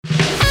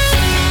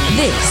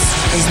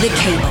This is The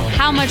Cable.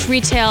 How much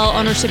retail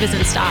ownership is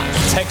in stock?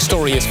 Tech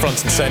story is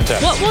front and center.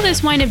 What will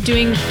this wind up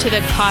doing to the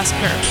cost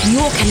curve?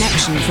 Your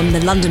connection from the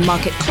London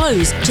market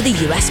close to the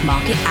US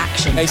market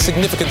action. A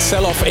significant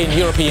sell-off in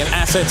European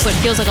assets. But it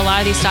feels like a lot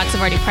of these stocks have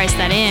already priced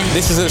that in.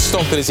 This is a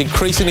stock that is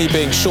increasingly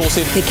being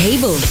shorted. The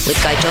Cable with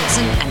Guy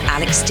Johnson and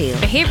Alix Steel.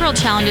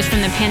 Behavioral challenges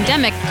from the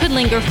pandemic could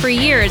linger for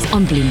years.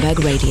 On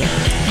Bloomberg Radio.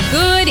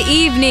 Good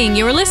evening.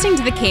 You're listening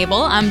to The Cable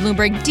on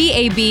Bloomberg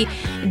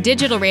DAB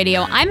Digital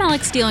Radio. I'm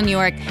Alix Steel in New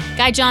York.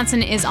 Guy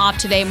Johnson is off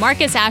today.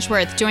 Marcus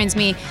Ashworth joins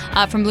me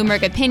from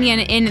Bloomberg Opinion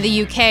in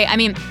the UK. I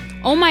mean,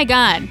 oh my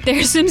God,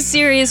 there's some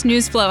serious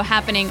news flow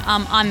happening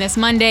on this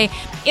Monday.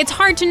 It's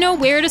hard to know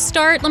where to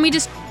start. Let me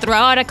just throw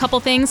out a couple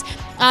things.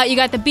 You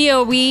got the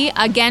BOE,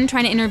 again,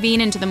 trying to intervene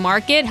into the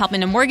market, helping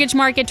the mortgage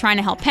market, trying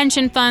to help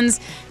pension funds.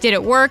 Did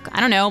it work? I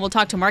don't know. We'll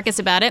talk to Marcus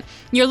about it.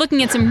 You're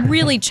looking at some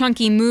really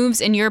chunky moves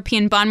in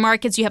European bond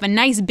markets. You have a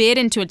nice bid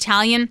into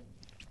Italian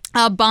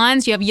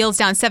bonds. You have yields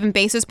down 7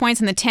 basis points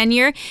in the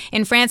 10-year.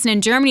 In France and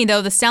in Germany,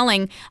 though, the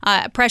selling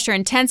pressure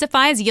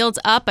intensifies. Yields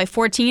up by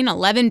 14,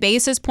 11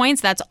 basis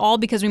points. That's all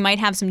because we might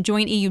have some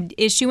joint EU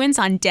issuance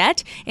on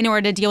debt in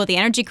order to deal with the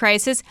energy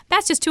crisis.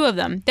 That's just two of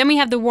them. Then we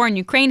have the war in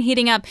Ukraine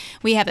heating up.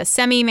 We have a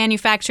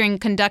semi-manufacturing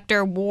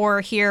conductor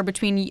war here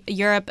between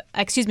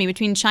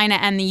between China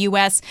and the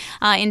U.S.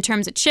 In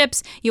terms of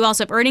chips. You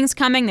also have earnings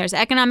coming. There's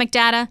economic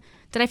data.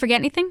 Did I forget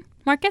anything,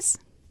 Marcus?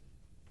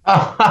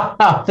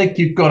 I think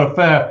you've got a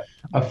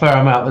fair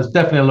amount. There's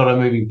definitely a lot of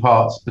moving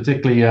parts,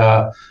 particularly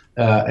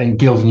in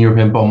gilts and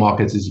European bond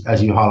markets,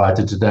 as you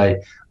highlighted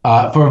today.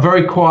 For a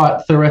very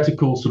quiet,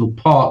 theoretical sort of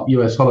part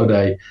US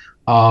holiday,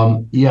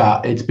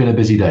 it's been a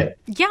busy day.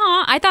 Yeah,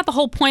 I thought the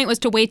whole point was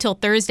to wait till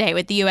Thursday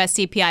with the US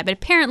CPI, but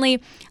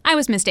apparently I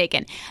was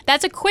mistaken.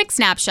 That's a quick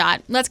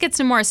snapshot. Let's get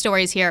some more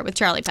stories here with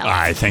Charlie Pellet. All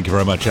right, thank you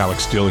very much,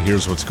 Alix Steel.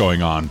 Here's what's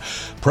going on.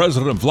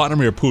 President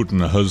Vladimir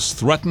Putin has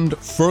threatened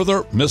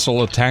further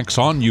missile attacks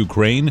on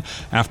Ukraine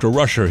after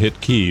Russia hit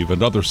Kyiv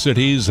and other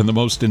cities in the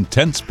most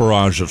intense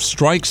barrage of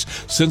strikes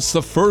since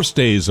the first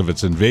days of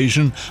its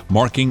invasion,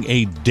 marking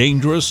a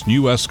dangerous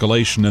new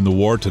escalation in the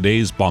war.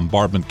 Today's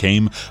bombardment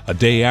came a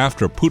day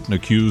after Putin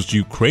accused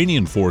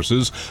Ukrainian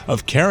forces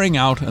of carrying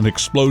out an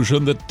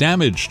explosion that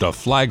damaged a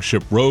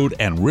flagship road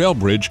and rail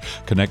bridge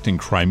connecting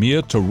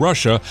Crimea to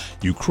Russia.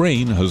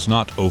 Ukraine has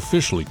not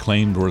officially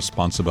claimed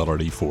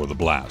responsibility for the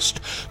blast.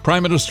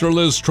 Prime Minister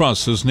Liz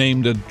Truss has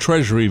named a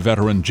Treasury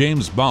veteran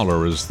James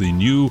Bowler as the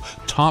new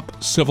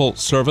top civil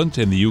servant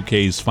in the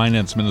UK's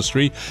finance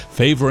ministry,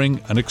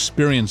 favoring an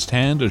experienced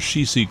hand as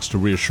she seeks to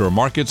reassure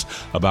markets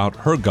about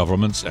her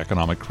government's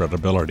economic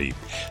credibility.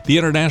 The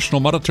International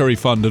Monetary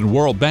Fund and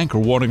World Bank are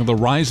warning of the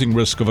rising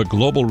risk of a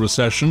global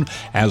recession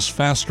as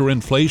faster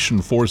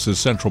inflation forces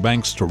central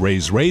banks to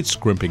raise rates,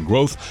 crimping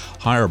growth.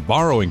 Higher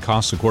borrowing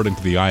costs, according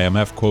to the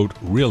IMF, quote,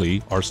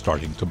 really are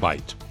starting to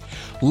bite.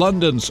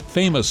 London's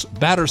famous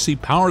Battersea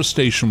Power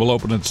Station will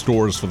open its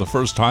doors for the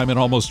first time in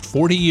almost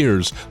 40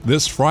 years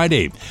this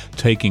Friday,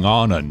 taking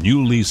on a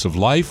new lease of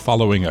life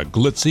following a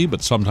glitzy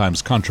but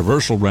sometimes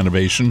controversial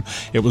renovation.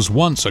 It was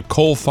once a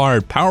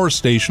coal-fired power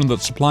station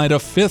that supplied a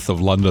fifth of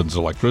London's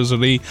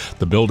electricity.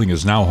 The building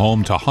is now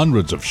home to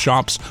hundreds of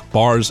shops,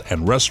 bars,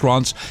 and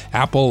restaurants.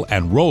 Apple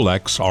and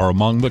Rolex are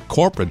among the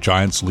corporate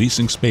giants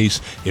leasing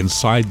space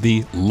inside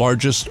the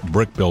largest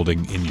brick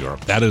building in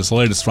Europe. That is the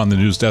latest from the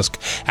news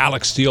desk.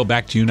 Alix Steel,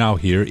 back to you now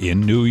here in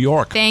New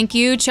York. Thank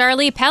you,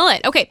 Charlie Pellet.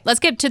 Okay, let's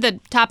get to the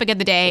topic of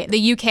the day,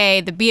 the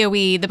UK, the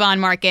BOE, the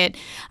bond market.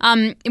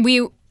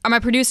 My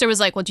producer was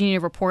like, well, do you need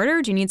a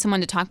reporter? Do you need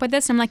someone to talk about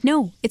this? And I'm like,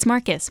 no, it's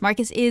Marcus.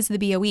 Marcus is the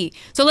BOE.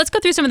 So let's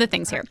go through some of the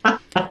things here.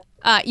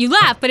 You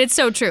laugh, but it's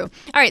so true.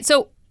 All right,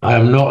 so I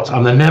am not.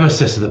 I'm the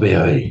nemesis of the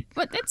BOE.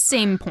 But that's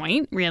same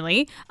point,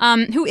 really.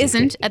 Who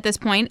isn't at this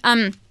point?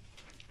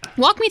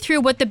 Walk me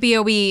through what the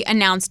BOE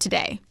announced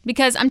today,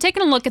 because I'm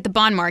taking a look at the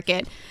bond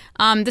market.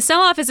 The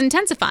sell-off is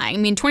intensifying. I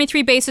mean,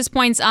 23 basis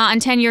points on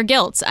 10-year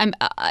gilts.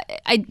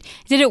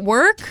 Did it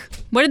work?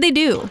 What did they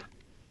do?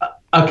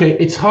 Okay,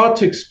 it's hard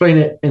to explain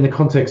it in the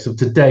context of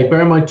today.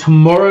 Bear in mind,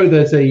 tomorrow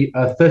there's a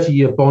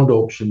 30-year bond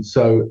auction.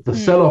 So the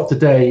sell-off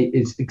today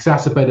is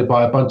exacerbated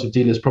by a bunch of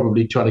dealers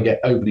probably trying to get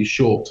overly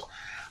short.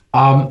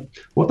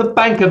 What the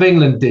Bank of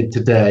England did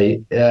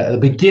today, at the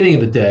beginning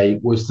of the day,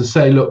 was to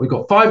say, look, we've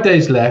got 5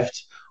 days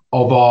left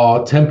of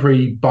our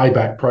temporary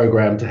buyback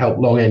program to help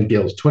long-end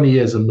gilts, 20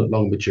 years and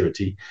long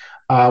maturity.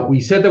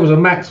 We said there was a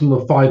maximum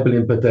of 5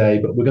 billion per day,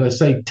 but we're going to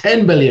save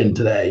 10 billion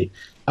today.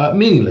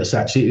 Meaningless,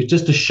 actually. It was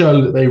just to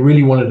show that they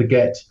really wanted to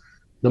get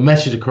the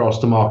message across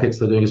to markets.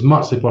 They're doing as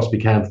much as they possibly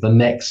can for the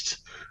next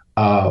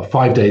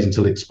 5 days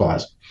until it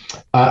expires.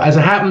 As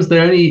it happens, they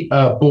only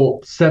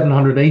bought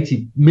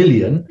 780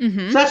 million.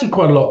 It's actually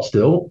quite a lot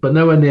still, but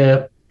nowhere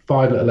near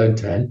 5, let alone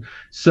 10.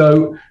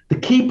 So the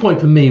key point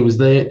for me was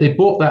they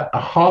bought that a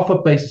half a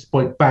basis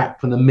point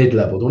back from the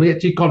mid-level. Don't want to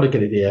get too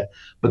complicated here,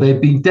 but they've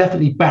been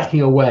definitely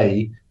backing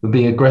away from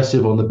being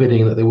aggressive on the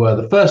bidding that they were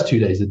the first 2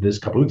 days of this,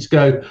 a couple of weeks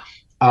ago.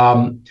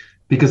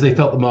 because they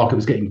felt the market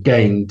was gaming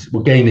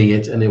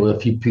it, and there were a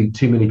few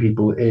too many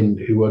people in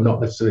who were not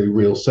necessarily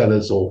real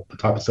sellers or the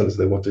type of sellers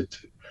they wanted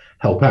to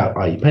help out,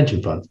 i.e.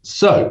 pension funds.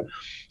 So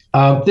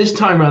this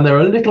time around, they're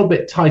a little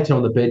bit tighter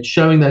on the bid,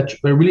 showing that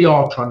they really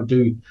are trying to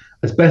do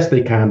as best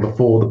they can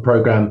before the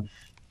program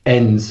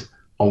ends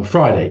on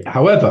Friday.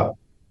 However,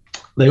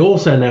 they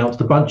also announced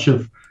a bunch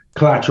of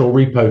collateral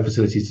repo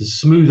facilities to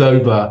smooth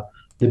over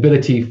the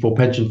ability for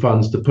pension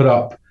funds to put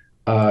up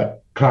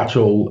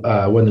collateral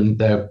when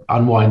they're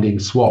unwinding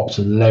swaps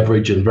and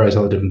leverage and various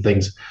other different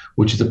things,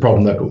 which is a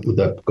problem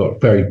that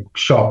got very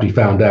sharply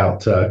found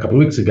out a couple of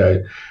weeks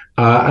ago.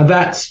 And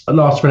that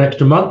lasts for an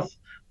extra month.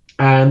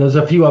 And there's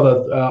a few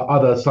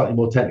other slightly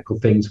more technical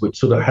things which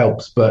sort of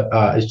helps, but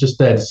it's just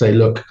there to say,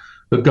 look,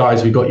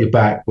 guys, we got your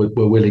back. We're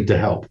willing to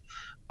help.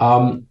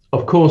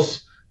 Of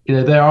course,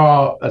 there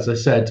are, as I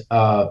said,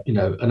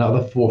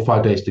 another 4 or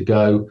 5 days to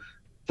go.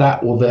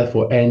 That will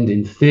therefore end,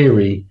 in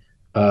theory,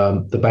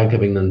 the Bank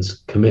of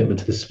England's commitment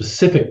to this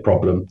specific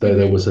problem, though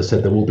there was, as I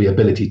said, there will be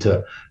ability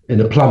to, in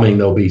the plumbing,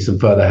 there'll be some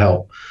further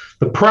help.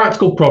 The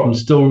practical problem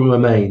still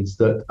remains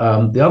that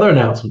the other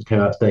announcement came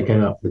out today,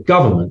 came out from the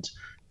government,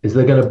 is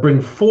they're going to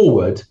bring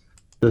forward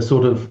the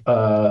sort of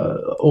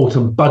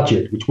autumn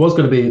budget, which was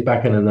going to be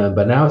back in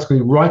November. Now it's going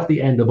to be right at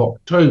the end of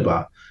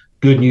October.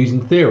 Good news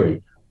in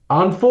theory.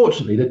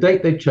 Unfortunately, the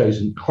date they've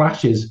chosen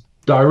clashes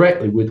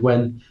directly with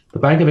when the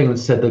Bank of England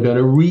said they're going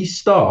to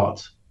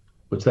restart,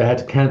 which they had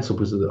to cancel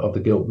because of the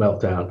gilt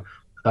meltdown,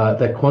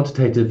 their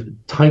quantitative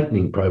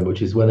tightening program,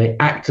 which is when they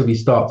actively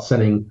start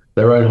sending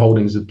their own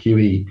holdings of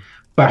QE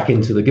back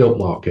into the gilt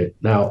market.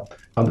 Now,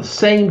 on the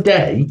same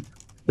day,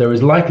 there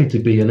is likely to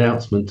be an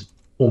announcement,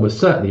 almost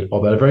certainly,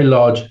 of a very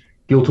large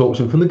gilt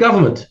auction from the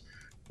government,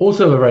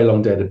 also a very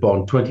long-dated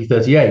bond,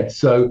 2038.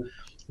 So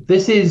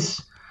this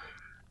is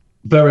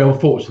very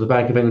unfortunate for the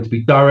Bank of England to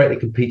be directly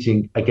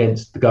competing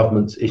against the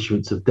government's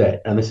issuance of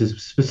debt. And this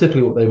is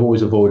specifically what they've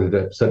always avoided,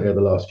 certainly over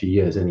the last few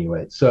years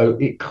anyway. So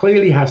it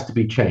clearly has to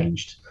be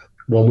changed,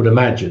 one would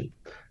imagine.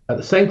 At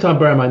the same time,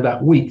 bear in mind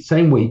that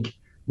same week,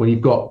 when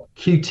you've got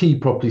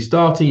QT properly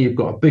starting, you've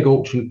got a big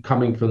auction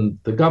coming from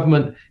the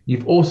government,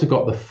 you've also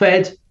got the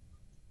Fed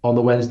on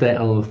the Wednesday,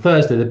 and on the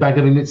Thursday, the Bank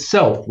of England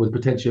itself with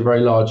potentially a very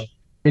large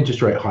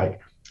interest rate hike.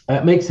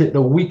 It makes it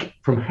the week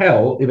from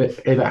hell if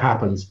it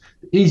happens.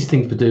 The easy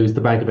thing to do is the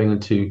Bank of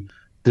England to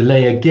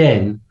delay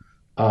again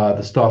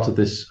the start of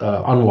this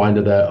unwind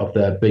of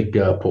their big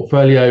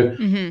portfolio,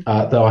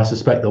 though I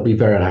suspect they'll be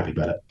very unhappy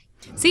about it.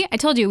 See, I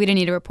told you we didn't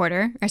need a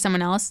reporter or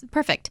someone else.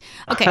 Perfect.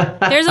 Okay,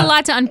 there's a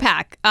lot to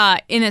unpack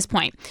in this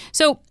point.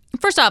 So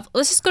first off,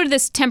 let's just go to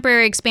this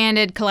temporary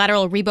expanded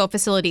collateral repo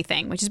facility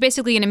thing, which is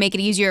basically going to make it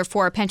easier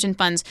for pension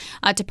funds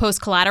to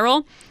post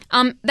collateral.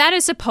 That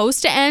is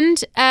supposed to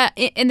end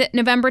in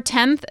November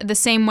 10th, the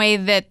same way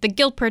that the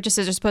gilt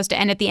purchases are supposed to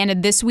end at the end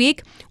of this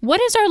week. What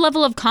is our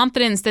level of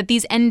confidence that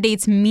these end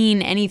dates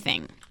mean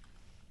anything?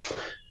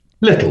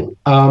 Little,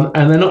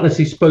 and they're not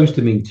necessarily supposed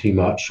to mean too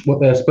much. What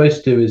they're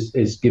supposed to do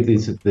is give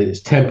these, it's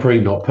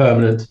temporary, not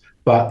permanent,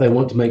 but they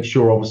want to make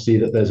sure, obviously,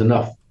 that there's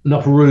enough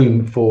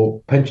room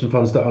for pension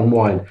funds to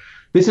unwind.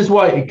 This is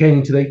why it came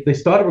into, they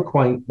started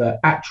requiring the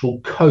actual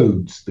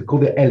codes, they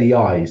call it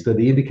LEIs, they're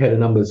the indicator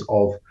numbers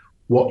of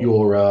what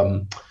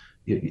your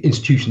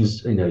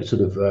institution's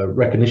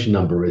recognition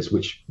number is,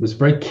 which was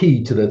very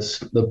key to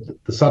the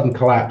sudden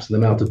collapse in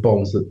the amount of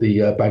bonds that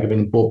the Bank of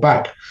England bought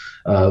back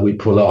week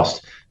before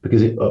last,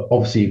 because it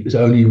obviously it's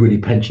only really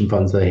pension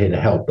funds they're here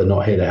to help. They're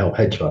not here to help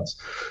hedge funds.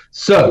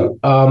 So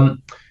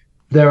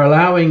they're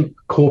allowing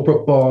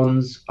corporate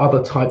bonds,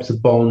 other types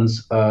of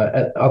bonds,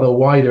 other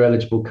wider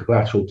eligible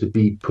collateral to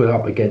be put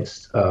up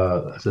against,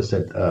 as I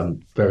said,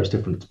 various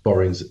different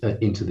borrowings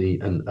into the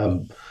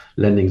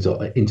lendings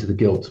into the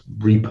gilt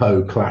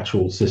repo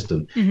collateral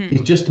system.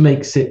 It just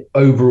makes it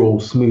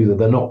overall smoother.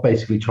 They're not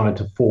basically trying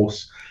to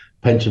force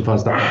pension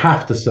funds to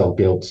have to sell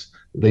gilts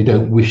they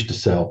don't wish to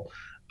sell.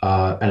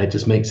 And it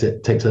just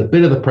takes a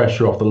bit of the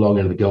pressure off the long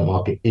end of the gilt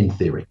market, in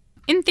theory.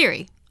 In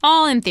theory.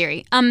 All in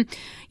theory.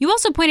 You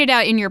also pointed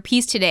out in your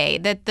piece today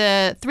that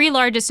the three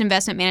largest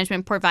investment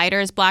management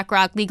providers,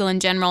 BlackRock, Legal &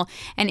 General,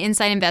 and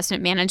Insight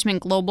Investment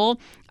Management Global,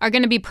 are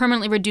going to be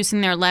permanently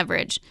reducing their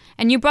leverage.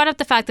 And you brought up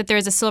the fact that there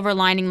is a silver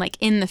lining,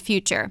 in the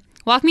future.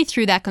 Walk me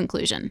through that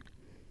conclusion.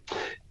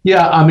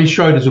 Yeah, I mean,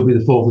 Schroders will be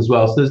the fourth as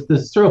well. So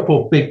there's 3 or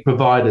 4 big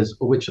providers,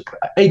 which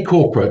a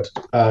corporate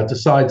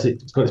decides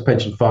it's got its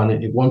pension fund,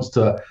 it wants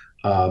to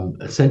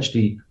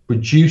essentially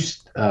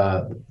reduce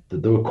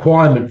the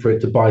requirement for it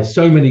to buy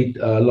so many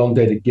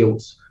long-dated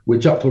gilts,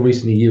 which up till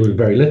recently yielded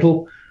very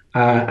little,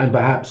 and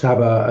perhaps have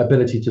an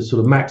ability to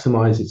sort of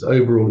maximize its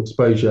overall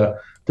exposure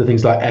to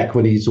things like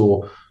equities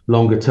or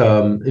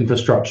longer-term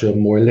infrastructure,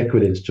 more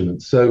liquid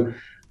instruments. So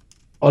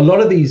a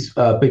lot of these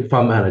big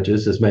fund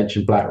managers, as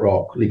mentioned,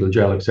 BlackRock, Legal &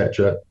 General,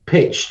 etc.,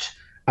 pitched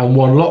and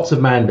won lots of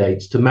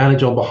mandates to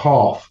manage on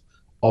behalf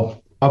of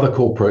other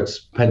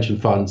corporates, pension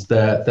funds,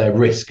 their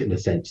risk in a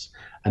sense.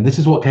 And this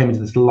is what came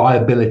into this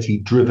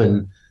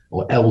liability-driven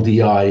or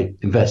LDI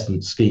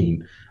investment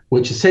scheme,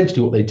 which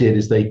essentially what they did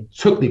is they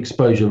took the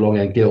exposure of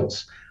long-end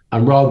gilts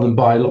And rather than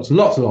buy lots and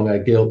lots of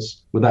long-dated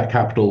gilts with that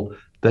capital,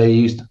 they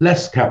used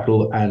less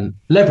capital and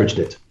leveraged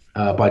it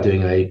by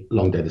doing a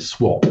long-dated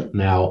swap.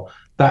 Now,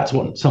 that's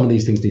what some of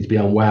these things need to be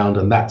unwound,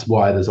 and that's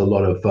why there's a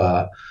lot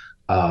of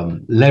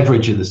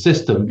leverage in the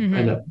system.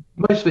 And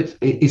most of it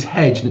is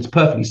hedged, and it's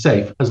perfectly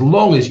safe as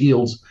long as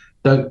yields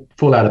don't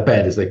fall out of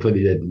bed, as they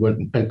clearly did,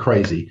 went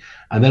crazy.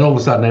 And then all of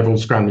a sudden,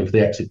 everyone's scrambling for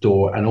the exit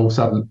door, and all of a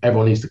sudden,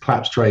 everyone needs to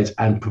collapse trades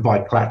and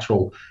provide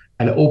collateral.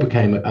 And it all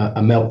became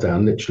a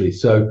meltdown, literally.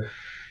 So,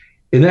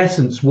 in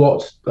essence,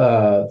 what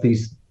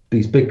these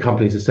big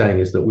companies are saying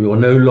is that we will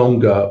no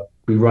longer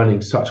be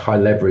running such high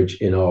leverage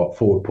in our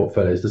forward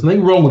portfolios. There's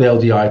nothing wrong with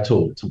LDI at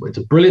all. It's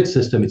a brilliant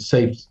system. It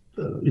saved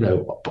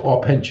our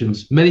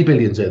pensions many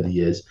billions over the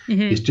years.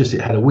 It's just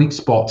it had a weak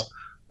spot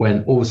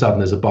when all of a sudden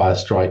there's a buyer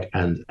strike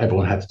and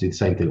everyone had to do the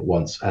same thing at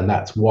once. And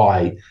that's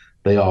why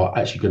they are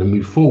actually going to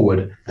move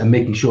forward and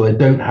making sure they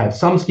don't have,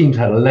 some schemes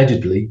had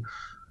allegedly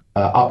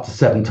up to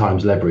 7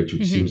 times leverage,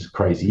 which seems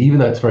crazy. Even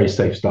though it's very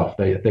safe stuff,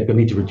 they're going to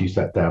need to reduce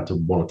that down to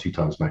 1 or 2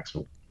 times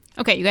maximum.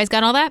 Okay, you guys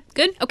got all that?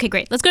 Good? Okay,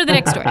 great. Let's go to the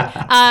next story.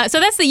 So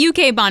that's the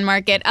UK bond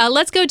market.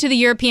 Let's go to the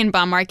European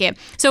bond market.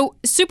 So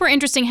super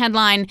interesting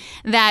headline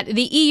that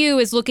the EU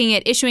is looking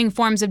at issuing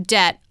forms of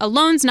debt,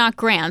 loans, not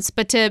grants,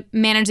 but to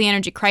manage the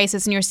energy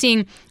crisis. And you're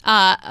seeing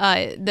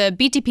the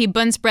BTP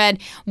Bund spread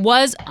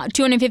was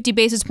 250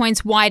 basis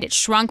points wide. It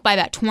shrunk by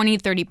about 20,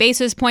 30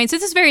 basis points.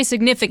 This is very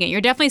significant. You're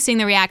definitely seeing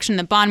the reaction in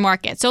the bond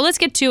market. So let's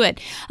get to it.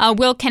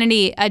 Will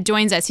Kennedy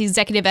joins us. He's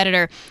executive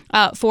editor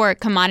for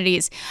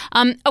Commodities.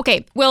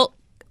 Okay, Will,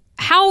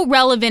 how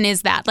relevant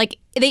is that? Like,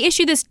 they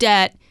issue this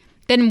debt,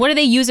 then what do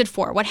they use it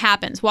for? What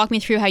happens? Walk me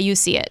through how you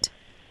see it.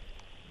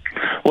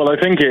 Well, I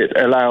think it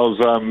allows,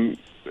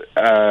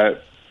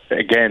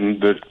 again,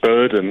 the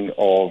burden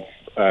of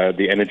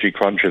the energy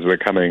crunches we're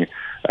coming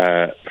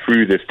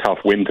through this tough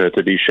winter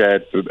to be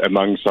shared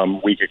among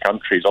some weaker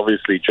countries.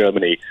 Obviously,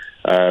 Germany,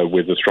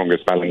 with the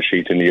strongest balance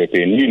sheet in the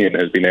European Union,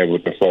 has been able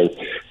to throw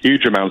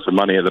huge amounts of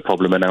money at the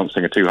problem,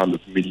 announcing a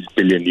 200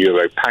 billion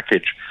euro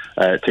package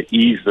to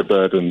ease the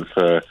burden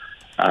for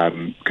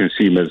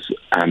consumers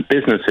and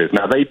businesses.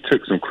 Now, they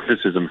took some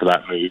criticism for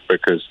that move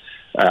because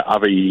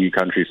other EU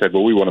countries said,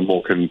 well, we want a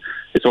more,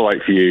 it's all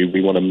right for you,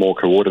 we want a more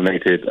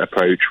coordinated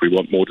approach, we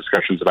want more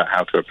discussions about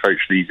how to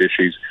approach these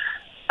issues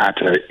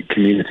at a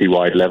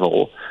community-wide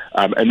level.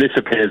 And this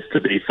appears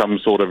to be some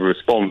sort of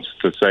response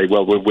to say,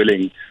 well, we're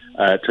willing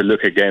to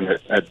look again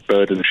at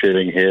burden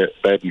sharing here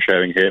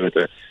with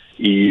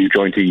the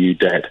joint EU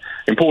debt.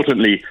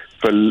 Importantly,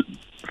 for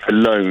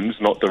loans,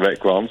 not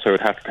direct grants, so it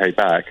would have to pay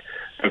back.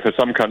 And for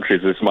some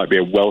countries, this might be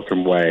a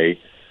welcome way,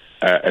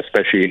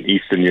 especially in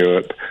Eastern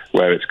Europe,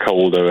 where it's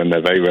colder and they're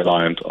very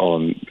reliant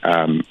on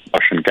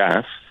Russian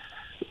gas,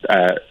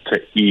 to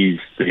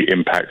ease the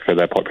impact for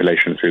their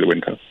population through the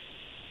winter.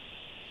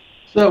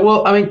 So,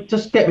 well, I mean,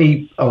 just get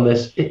me on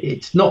this.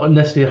 It's not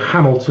necessarily a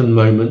Hamilton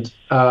moment.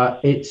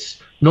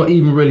 It's not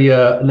even really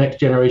a next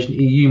generation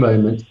EU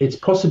moment. It's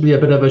possibly a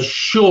bit of a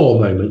Shaw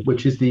moment,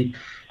 which is the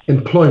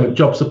employment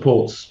job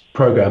supports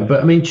program.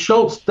 But I mean,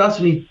 Scholz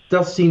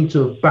does seem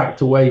to have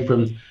backed away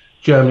from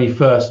Germany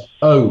first.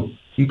 Oh,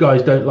 you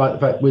guys don't like the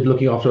fact we're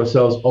looking after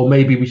ourselves, or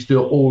maybe we should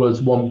do it all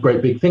as one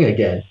great big thing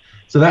again.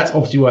 So that's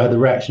obviously where I had the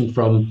reaction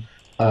from,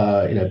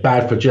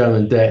 bad for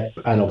German debt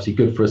and obviously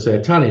good for, say,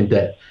 Italian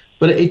debt.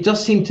 But it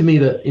does seem to me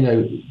that,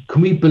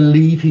 can we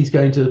believe he's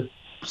going to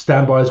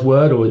stand by his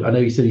word? Or I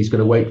know he said he's going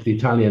to wait for the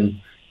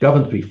Italian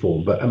government to be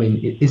formed. But I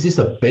mean, is this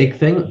a big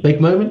thing, a big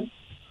moment?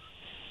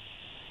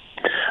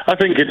 I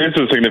think it is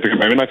a significant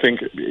moment. I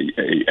think,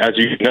 as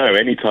you know,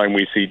 anytime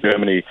we see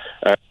Germany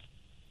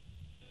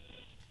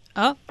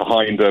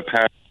behind a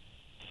power...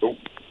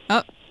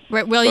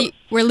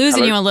 We're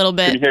losing you a little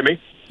bit. Can you hear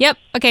me? Yep.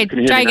 Okay,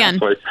 try again.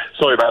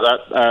 Sorry about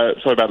that.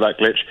 Sorry about that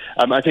glitch.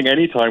 I think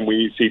anytime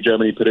we see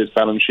Germany put its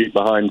balance sheet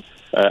behind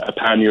a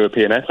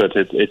pan-European effort,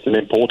 it's an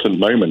important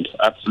moment,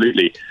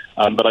 absolutely.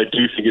 But I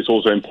do think it's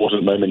also an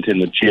important moment in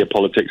the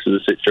geopolitics of the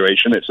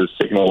situation. It's a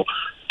signal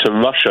to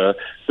Russia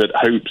that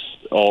hopes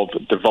of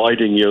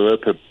dividing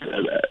Europe.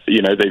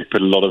 They've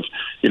put a lot of,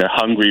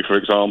 Hungary, for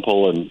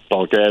example, and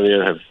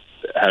Bulgaria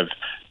have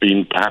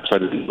been perhaps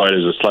identified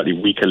as a slightly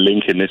weaker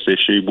link in this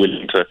issue,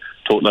 willing to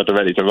talk not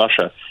directly to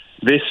Russia.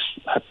 This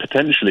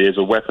potentially is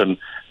a weapon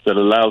that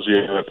allows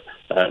Europe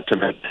to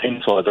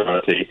maintain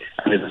solidarity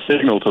and is a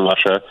signal to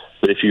Russia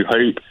that if you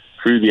hope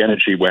through the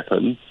energy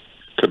weapon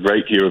to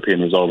break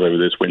European resolve over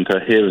this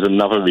winter, here is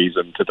another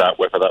reason to doubt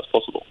whether that's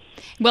possible.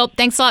 Well,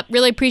 thanks a lot.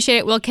 Really appreciate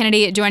it. Will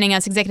Kennedy joining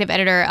us, executive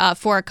editor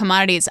for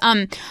Commodities.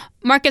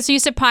 Marcus, are you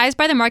surprised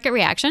by the market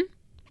reaction?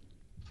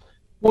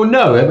 Well,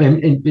 no. I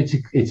mean,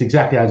 it's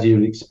exactly as you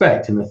would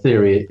expect in the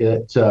theory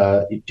that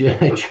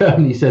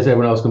Germany says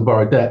everyone else can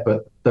borrow debt,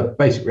 but the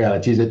basic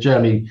reality is that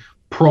Germany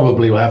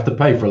probably will have to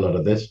pay for a lot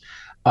of this.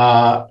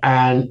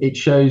 And it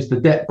shows the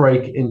debt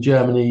brake in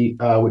Germany,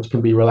 which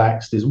can be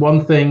relaxed, is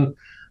one thing.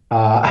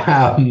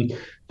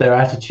 Their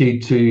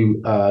attitude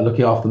to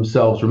looking after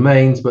themselves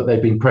remains, but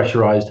they've been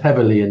pressurized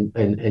heavily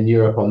in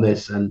Europe on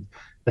this. And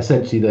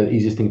essentially, the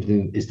easiest thing to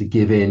do is to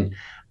give in.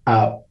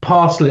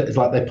 Parcel it is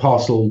like they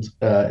parceled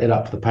it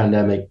up for the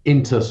pandemic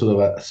into sort of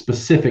a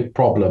specific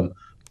problem,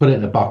 put it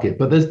in a bucket.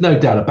 But there's no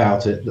doubt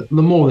about it that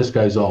the more this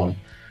goes on,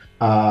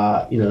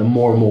 the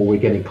more and more we're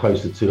getting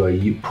closer to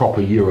a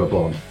proper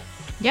Eurobond.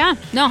 Yeah,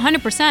 no,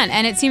 100%.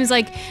 And it seems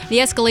like the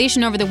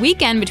escalation over the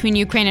weekend between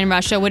Ukraine and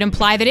Russia would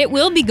imply that it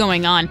will be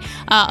going on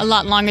a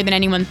lot longer than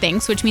anyone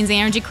thinks, which means the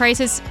energy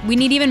crisis, we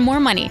need even more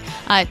money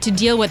to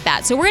deal with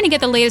that. So we're going to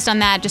get the latest on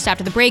that just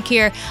after the break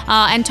here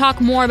and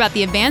talk more about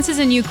the advances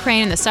in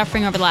Ukraine and the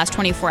suffering over the last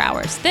 24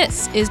 hours.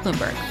 This is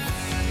Bloomberg.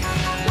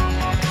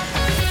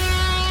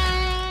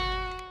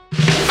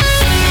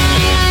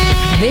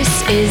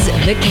 This is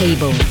The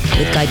Cable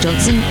with Guy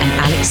Johnson and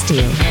Alix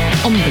Steel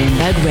on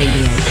Bloomberg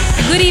Radio.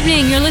 Good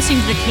evening. You're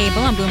listening to The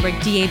Cable on Bloomberg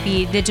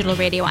DAB Digital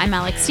Radio. I'm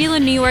Alix Steel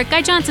in New York.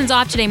 Guy Johnson's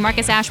off today.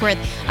 Marcus Ashworth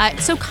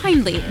so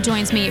kindly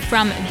joins me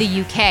from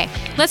the UK.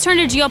 Let's turn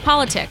to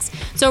geopolitics.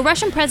 So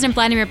Russian President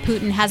Vladimir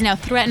Putin has now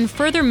threatened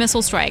further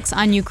missile strikes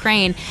on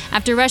Ukraine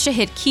after Russia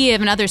hit Kiev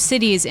and other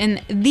cities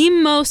in the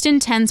most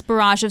intense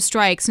barrage of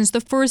strikes since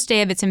the first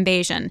day of its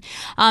invasion.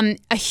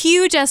 A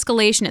huge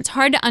escalation. It's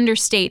hard to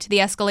understate the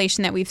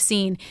escalation that we've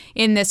seen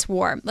in this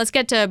war. Let's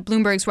get to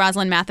Bloomberg's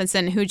Rosalind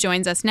Mathieson, who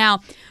joins us now.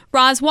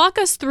 Roz, walk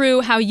us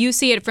through how you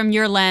see it from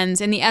your lens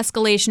in the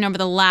escalation over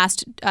the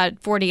last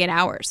 48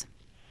 hours.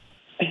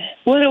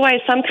 Well, in a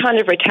way, some kind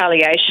of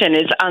retaliation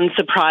is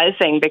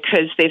unsurprising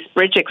because this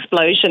bridge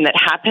explosion that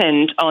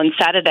happened on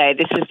Saturday,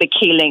 this is the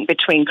key link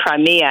between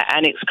Crimea,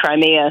 annexed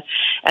Crimea,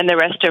 and the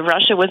rest of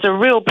Russia, was a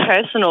real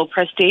personal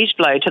prestige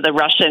blow to the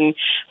Russian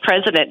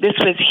president. This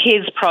was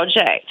his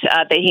project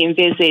that he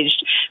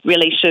envisaged,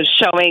 really sort of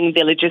showing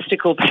the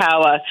logistical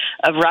power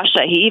of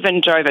Russia. He even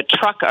drove a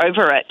truck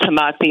over it to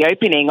mark the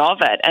opening of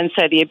it. And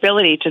so the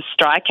ability to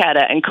strike at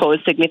it and cause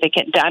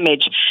significant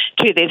damage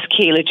to this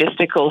key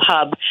logistical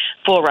hub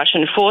for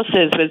Russian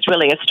forces was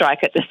really a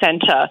strike at the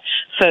center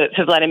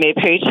for Vladimir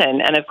Putin.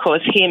 And of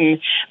course, him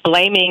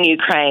blaming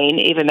Ukraine,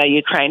 even though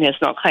Ukraine has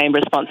not claimed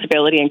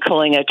responsibility, and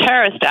calling it a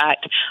terrorist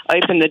act,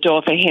 opened the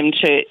door for him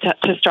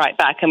to strike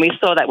back. And we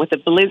saw that with a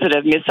blizzard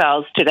of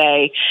missiles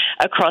today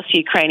across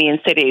Ukrainian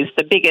cities,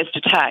 the biggest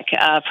attack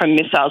from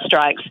missile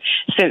strikes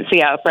since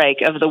the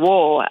outbreak of the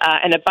war.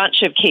 And a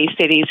bunch of key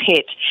cities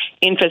hit,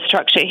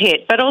 infrastructure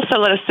hit, but also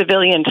a lot of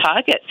civilian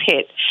targets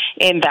hit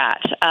in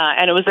that.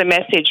 And it was a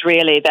message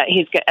really that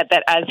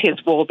that as his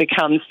war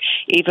becomes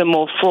even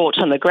more fraught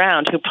on the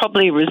ground, he'll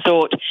probably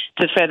resort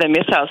to further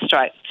missile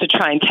strikes to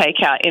try and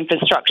take out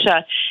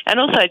infrastructure, and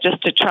also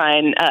just to try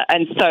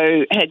and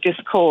sow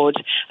discord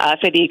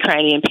for the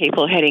Ukrainian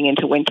people heading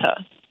into winter.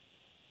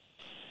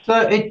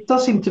 So it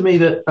does seem to me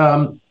that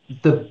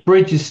the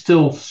bridge is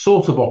still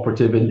sort of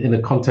operative in the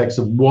context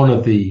of one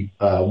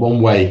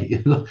way,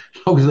 as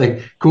long as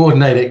they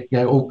coordinate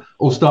it,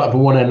 all starting from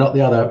one end, not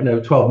the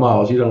other. 12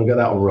 miles, you don't get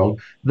that one wrong.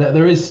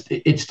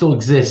 It still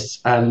exists,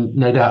 and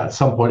no doubt at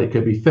some point it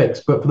could be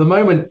fixed. But for the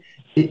moment,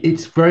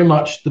 it's very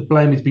much the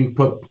blame is being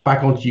put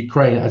back onto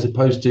Ukraine, as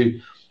opposed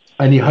to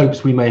any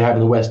hopes we may have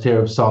in the West here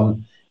of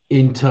some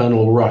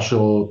internal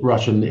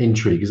Russian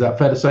intrigue. Is that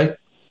fair to say?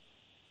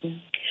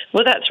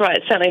 Well, that's right.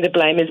 Certainly the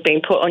blame is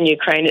being put on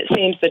Ukraine. It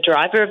seems the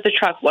driver of the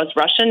truck was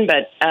Russian,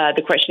 but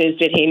the question is,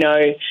 did he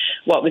know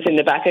what was in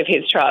the back of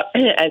his truck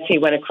as he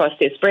went across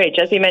this bridge?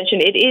 As you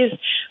mentioned, it is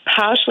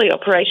partially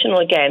operational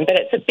again, but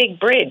it's a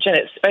big bridge and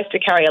it's supposed to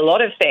carry a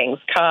lot of things,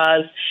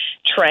 cars,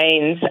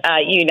 trains,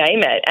 you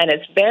name it, and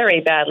it's very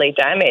badly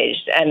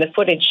damaged. And the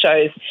footage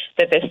shows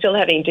that they're still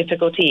having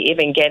difficulty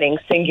even getting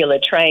singular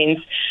trains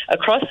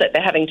across it.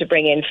 They're having to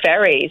bring in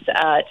ferries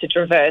to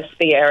traverse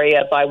the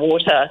area by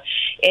water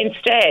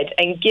instead.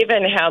 And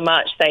given how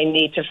much they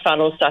need to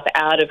funnel stuff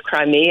out of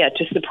Crimea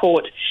to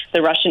support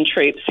the Russian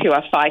troops who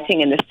are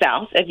fighting in the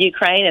south of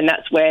Ukraine, and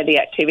that's where the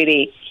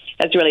activity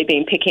has really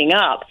been picking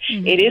up,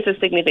 it is a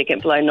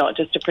significant blow, not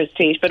just to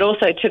prestige, but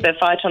also to the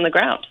fight on the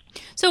ground.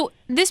 So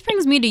this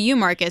brings me to you,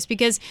 Marcus,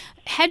 because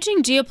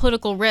hedging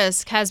geopolitical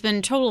risk has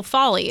been total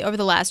folly over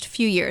the last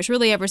few years,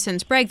 really ever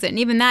since Brexit. And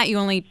even that, you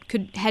only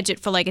could hedge it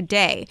for like a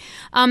day.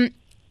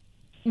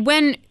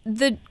 When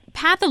the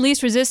path of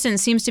least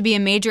resistance seems to be a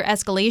major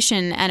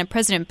escalation and a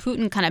President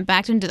Putin kind of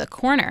backed into the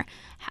corner,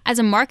 as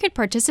a market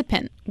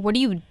participant, what do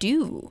you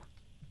do?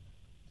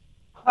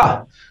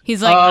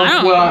 He's like,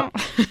 I don't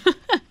know.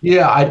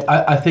 Yeah,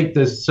 I think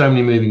there's so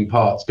many moving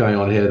parts going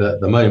on here that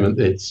at the moment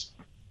it's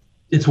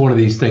one of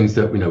these things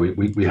that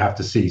we have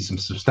to see some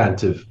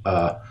substantive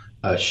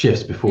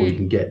shifts before we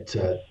can get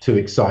too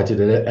excited.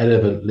 And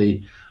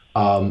evidently,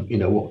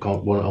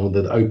 what went on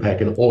with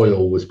OPEC and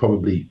oil was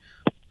probably,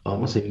 I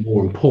won't say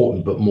more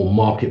important, but more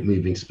market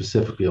moving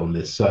specifically on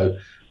this. So,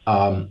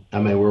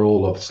 we're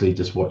all obviously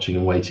just watching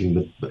and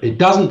waiting, but it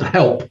doesn't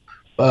help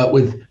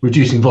with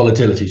reducing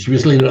volatility. Should we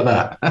just leave it at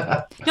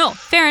that? No,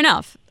 fair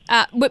enough.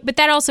 But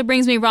that also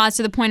brings me, Roz,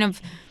 to the point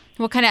of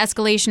what kind of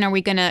escalation are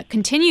we going to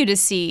continue to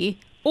see,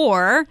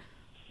 or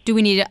do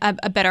we need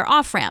a better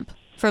off-ramp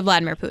for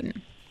Vladimir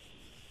Putin?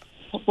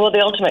 Well,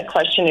 the ultimate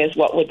question is,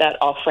 what would that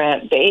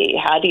off-ramp be?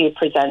 How do you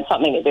present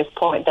something at this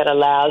point that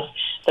allows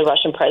the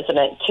Russian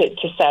president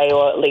to say,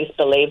 or at least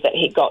believe, that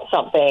he got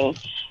something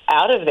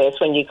out of this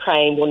when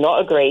Ukraine will not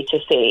agree to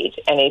cede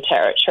any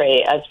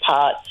territory as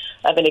part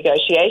of a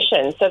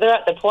negotiation. So they're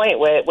at the point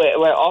where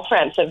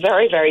off-ramps are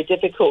very, very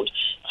difficult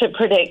to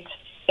predict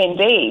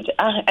indeed.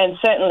 And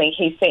certainly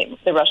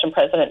the Russian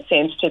president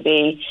seems to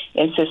be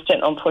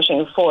insistent on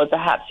pushing forward.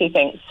 Perhaps he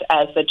thinks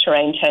as the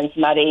terrain turns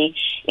muddy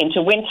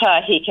into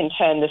winter, he can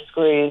turn the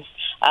screws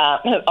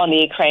on the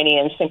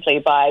Ukrainians simply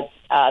by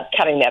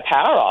cutting their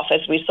power off.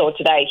 As we saw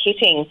today,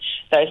 hitting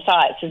those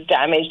sites has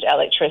damaged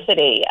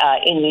electricity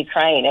in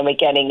Ukraine, and we're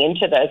getting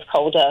into those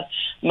colder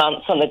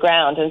months on the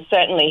ground. And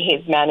certainly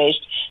he's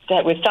managed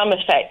to, with some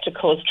effect, to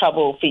cause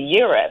trouble for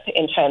Europe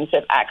in terms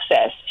of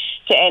access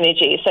to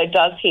energy. So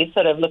does he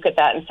sort of look at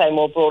that and say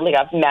more broadly,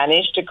 I've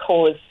managed to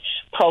cause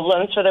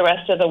problems for the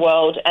rest of the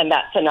world and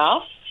that's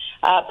enough?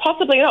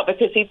 Possibly not,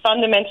 because he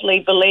fundamentally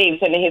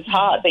believes in his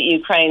heart that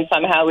Ukraine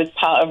somehow is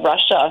part of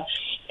Russia,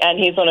 and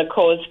he's on a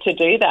course to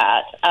do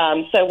that.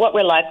 So what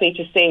we're likely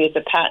to see is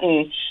a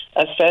pattern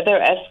of further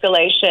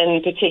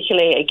escalation,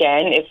 particularly,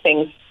 again, if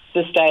things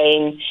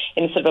sustain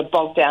in sort of a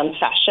bogged-down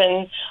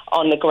fashion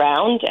on the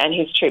ground and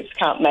his troops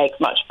can't make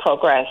much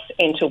progress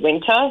into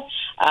winter.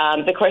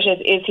 The question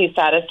is he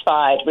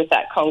satisfied with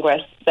that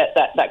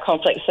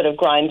conflict sort of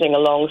grinding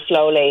along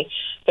slowly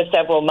for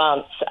several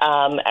months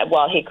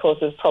while he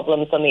causes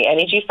problems on the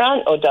energy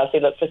front, or does he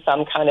look for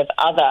some kind of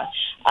other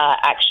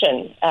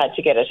action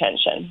to get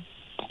attention?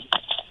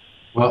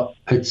 Well,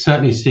 it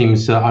certainly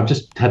seems. I've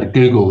just had to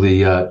Google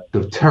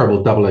the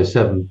terrible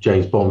 007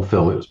 James Bond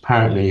film. It was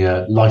apparently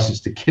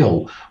Licensed to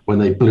Kill when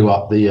they blew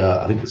up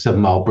I think the 7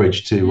 Mile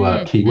Bridge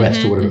to Key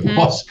West or whatever it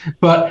was.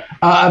 But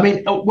I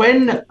mean,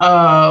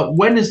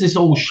 when is this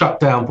all shut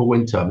down for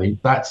winter? I mean,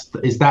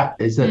 is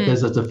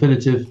there's a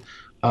definitive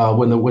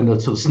when the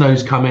sort of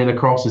snows come in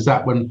across? Is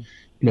that when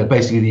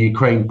basically the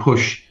Ukraine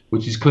push,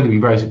 which is clearly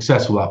been very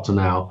successful up to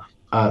now,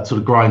 sort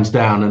of grinds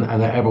down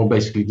and everyone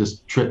basically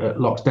just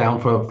locks down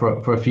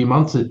for a few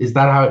months? Is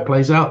that how it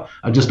plays out?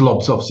 And just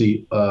lobs,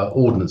 obviously,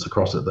 ordnance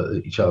across at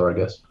each other, I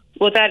guess.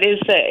 Well, that is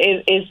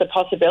the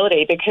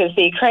possibility, because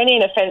the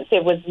Ukrainian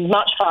offensive was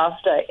much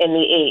faster in the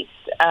east,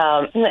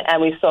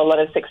 and we saw a lot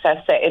of success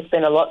there. It's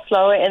been a lot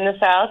slower in the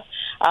south.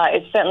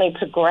 It's certainly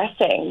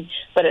progressing,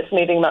 but it's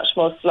moving much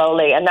more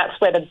slowly, and that's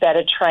where the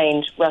better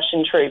trained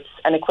Russian troops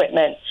and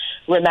equipment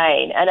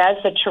remain. And as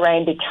the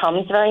terrain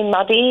becomes very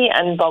muddy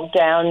and bogged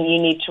down,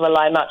 you need to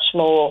rely much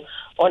more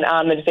on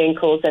armoured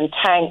vehicles and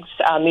tanks.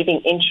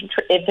 Moving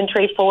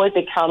infantry forward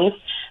becomes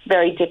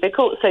very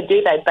difficult. So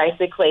do they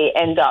basically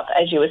end up,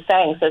 as you were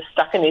saying, so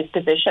stuck in these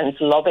positions,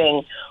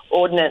 lobbing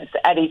ordnance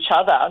at each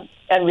other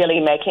and really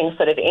making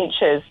sort of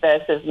inches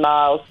versus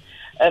miles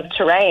of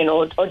terrain?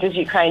 Or does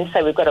Ukraine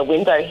say we've got a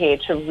window here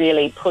to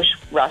really push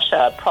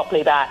Russia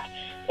properly back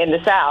in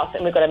the south,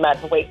 and we've got a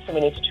matter of weeks and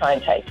we need to try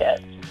and take it?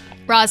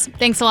 Roz,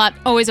 thanks a lot.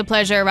 Always a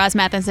pleasure. Roz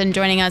Mathieson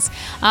joining us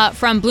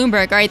from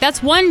Bloomberg. All right,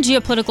 that's one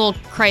geopolitical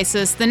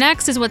crisis. The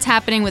next is what's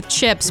happening with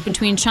chips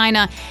between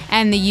China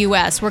and the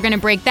U.S. We're going to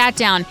break that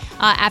down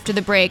after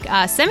the break.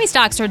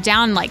 Semi-stocks are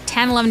down like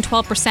 10, 11,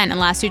 12% in the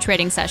last 2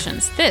 trading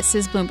sessions. This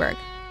is Bloomberg.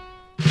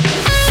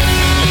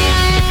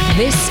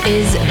 This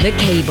is The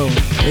Cable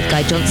with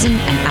Guy Johnson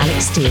and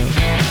Alix Steel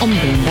on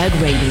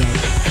Bloomberg Radio.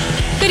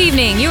 Good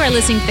evening. You are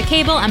listening to The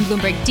Cable on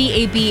Bloomberg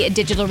DAB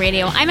Digital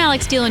Radio. I'm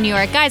Alix Steel in New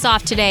York. Guy's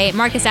off today.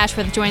 Marcus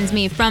Ashworth joins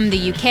me from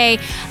the UK.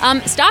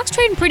 Stocks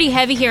trading pretty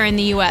heavy here in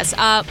the US.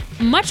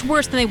 Much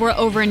worse than they were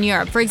over in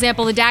Europe. For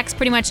example, the DAX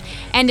pretty much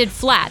ended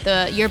flat.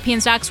 The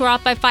European stocks were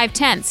off by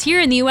 0.5.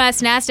 Here in the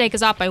US, NASDAQ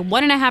is off by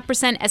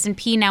 1.5%.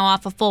 S&P now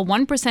off a full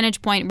 1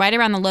 percentage point, right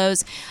around the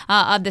lows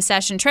of the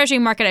session. Treasury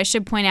market, I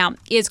should point out,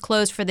 is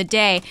closed for the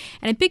day.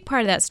 And a big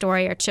part of that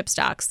story are chip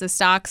stocks. The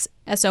stocks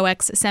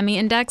SOX Semi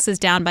Index is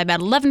down by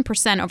about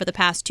 11% over the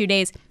past 2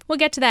 days. We'll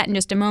get to that in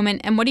just a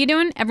moment. And what are you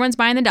doing? Everyone's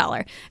buying the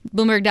dollar.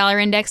 Bloomberg Dollar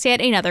Index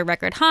hit another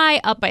record high,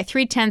 up by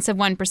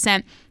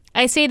 0.3%.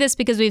 I say this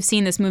because we've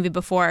seen this movie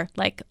before,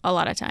 like a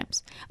lot of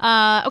times.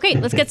 Okay,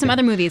 let's get some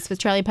other movies with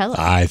Charlie Pello.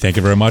 Hi, thank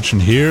you very much. And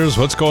here's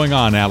what's going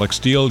on. Alix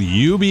Steel,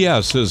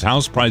 UBS says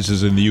house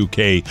prices in the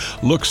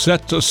UK look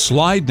set to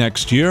slide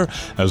next year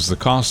as the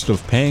cost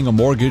of paying a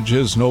mortgage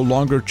is no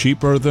longer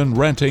cheaper than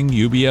renting.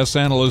 UBS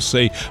analysts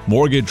say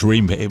mortgage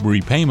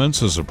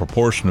repayments as a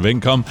proportion of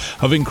income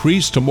have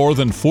increased to more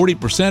than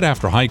 40%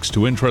 after hikes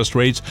to interest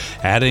rates,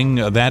 adding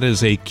that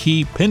is a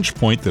key pinch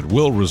point that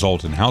will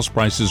result in house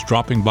prices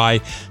dropping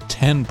by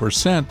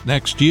 10%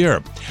 next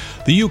year.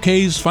 The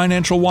UK's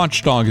financial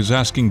watchdog is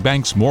asking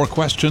banks more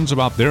questions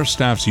about their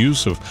staff's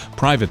use of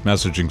private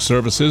messaging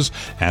services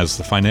as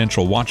the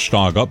financial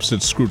watchdog ups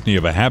its scrutiny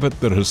of a habit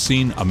that has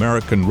seen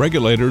American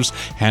regulators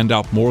hand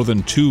out more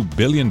than $2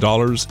 billion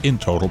in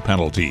total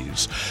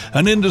penalties.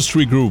 An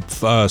industry group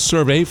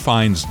survey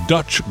finds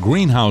Dutch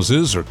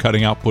greenhouses are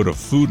cutting output of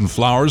food and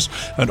flowers,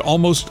 and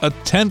almost a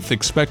tenth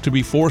expect to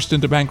be forced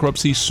into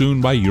bankruptcy soon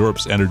by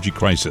Europe's energy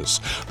crisis.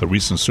 The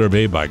recent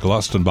survey by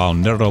Gluston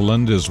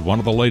Netherlands is one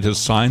of the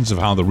latest signs of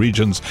how the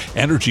region's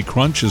energy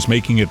crunch is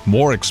making it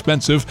more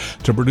expensive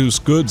to produce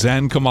goods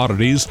and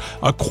commodities.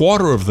 A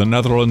quarter of the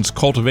Netherlands'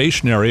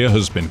 cultivation area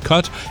has been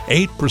cut.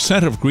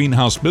 8% of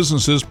greenhouse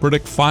businesses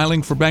predict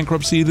filing for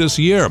bankruptcy this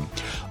year.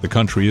 The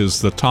country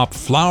is the top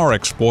flower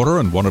exporter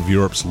and one of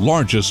Europe's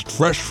largest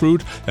fresh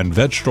fruit and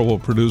vegetable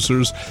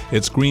producers.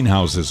 Its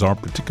greenhouses are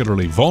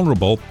particularly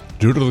vulnerable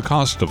due to the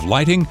cost of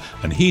lighting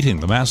and heating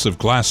the massive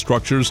glass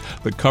structures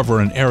that cover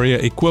an area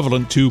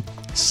equivalent to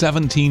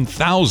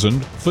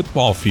 17,000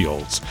 football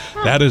fields.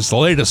 That is the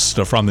latest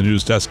from the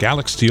news desk.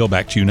 Alix Steel,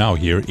 back to you now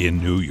here in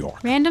New York.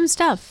 Random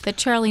stuff that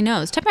Charlie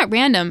knows. Talk about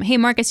random. Hey,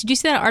 Marcus, did you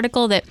see that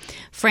article that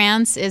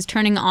France is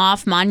turning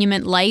off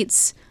monument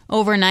lights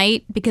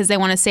overnight because they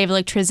want to save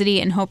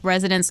electricity and hope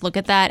residents look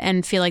at that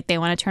and feel like they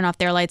want to turn off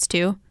their lights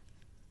too?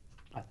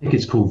 I think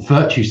it's called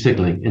virtue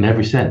signaling in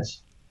every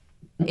sense.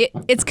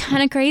 It's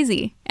kind of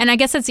crazy, and I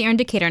guess that's your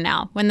indicator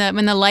now. When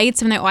the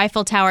lights from the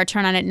Eiffel Tower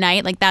turn on at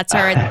night, that's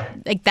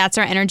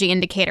our energy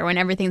indicator when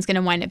everything's going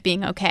to wind up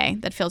being okay.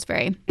 That feels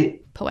very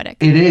poetic.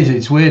 It is.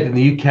 It's weird. In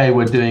the UK,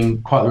 we're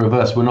doing quite the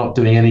reverse. We're not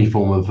doing any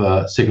form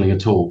of signaling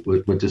at all.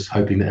 We're just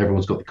hoping that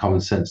everyone's got the common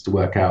sense to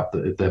work out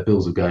that if their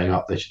bills are going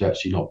up, they should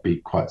actually not be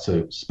quite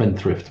so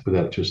spendthrift with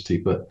electricity.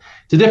 But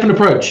it's a different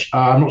approach.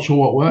 I'm not sure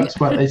what works,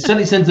 but it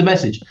certainly sends a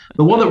message.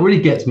 The one that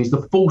really gets me is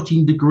the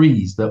 14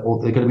 degrees that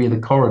they're going to be in the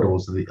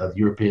corridors of the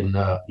European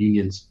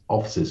Union's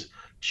offices.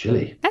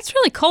 Chilly. That's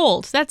really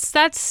cold.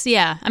 That's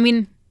yeah. I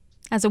mean,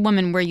 as a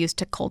woman, we're used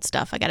to cold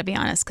stuff, I got to be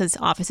honest, because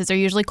offices are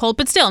usually cold.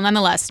 But still,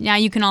 nonetheless, now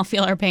you can all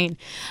feel our pain.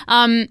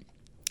 All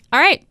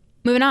right,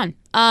 moving on.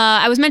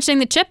 I was mentioning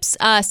the chips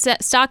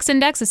stocks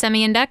index, the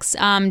semi index,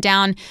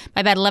 down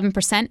by about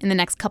 11% in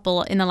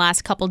the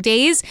last couple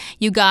days.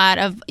 You got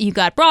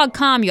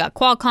Broadcom, you got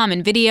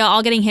Qualcomm, Nvidia,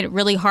 all getting hit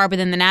really hard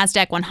within the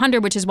Nasdaq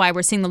 100, which is why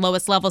we're seeing the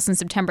lowest level since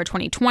September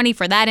 2020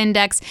 for that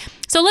index.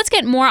 So let's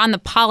get more on the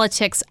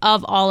politics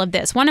of all of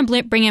this. Want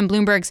to bring in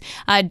Bloomberg's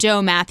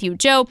Mathieu.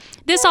 Joe,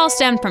 this all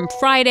stemmed from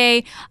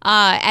Friday,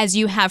 as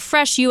you have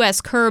fresh U.S.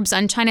 curbs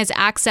on China's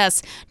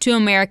access to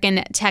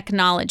American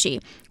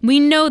technology. We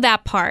know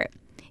that part.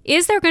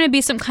 Is there going to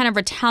be some kind of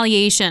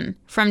retaliation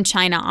from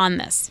China on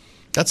this?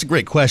 That's a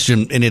great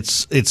question, and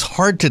it's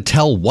hard to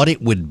tell what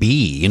it would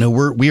be. You know,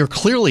 we are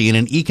clearly in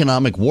an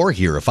economic war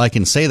here, if I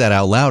can say that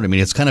out loud. I mean,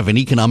 it's kind of an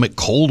economic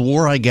Cold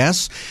War, I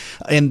guess,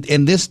 and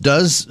this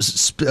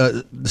does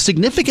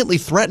significantly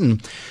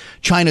threaten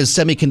China's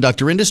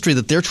semiconductor industry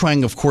that they're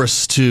trying, of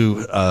course,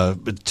 to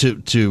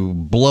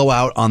blow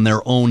out on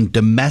their own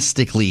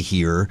domestically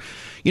here.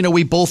 You know,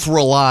 we both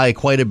rely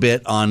quite a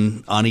bit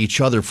on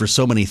each other for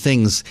so many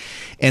things.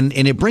 And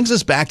it brings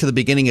us back to the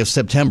beginning of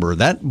September.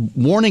 That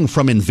warning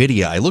from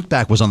NVIDIA, I look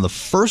back, was on the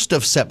 1st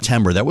of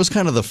September. That was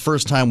kind of the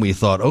first time we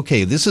thought,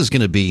 okay, this is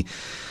going to be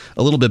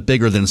a little bit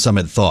bigger than some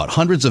had thought.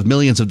 Hundreds of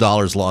millions of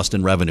dollars lost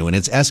in revenue, and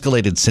it's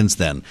escalated since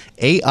then.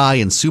 AI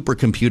and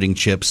supercomputing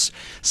chips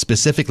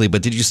specifically.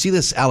 But did you see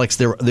this, Alex?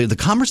 The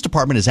Commerce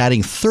Department is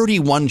adding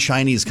 31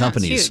 Chinese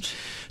companies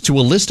to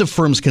a list of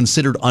firms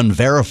considered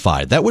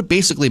unverified. That would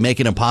basically make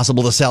it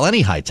impossible to sell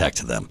any high tech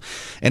to them.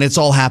 And it's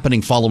all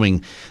happening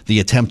following the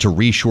attempt to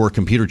reshore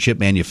computer chip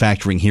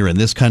manufacturing here in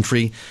this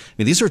country. I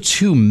mean, these are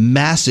two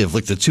massive,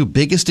 the two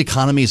biggest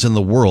economies in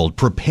the world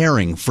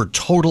preparing for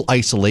total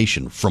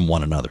isolation from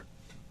one another.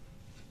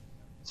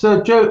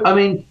 So, Joe, I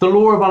mean, the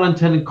law of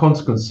unintended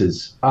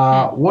consequences.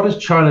 What does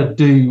China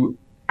do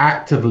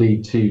actively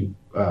to,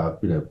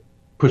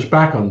 push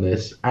back on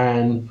this?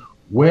 And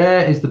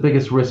where is the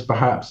biggest risk,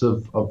 perhaps,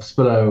 of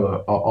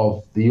spillover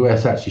of the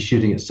US actually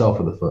shooting itself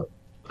in the foot?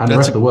 And the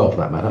rest of the world, for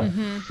that matter.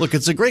 Mm-hmm. Look,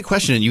 it's a great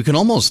question, and you can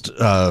almost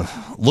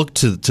look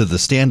to the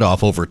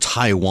standoff over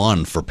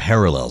Taiwan for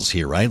parallels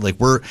here, right?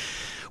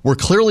 We're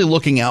clearly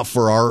looking out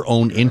for our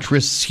own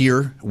interests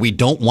here. We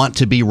don't want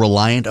to be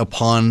reliant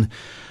upon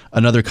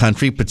another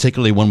country,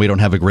 particularly one we don't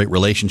have a great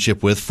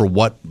relationship with, for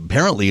what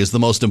apparently is the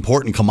most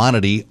important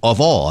commodity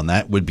of all, and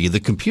that would be the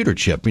computer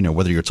chip. You know,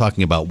 whether you're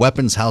talking about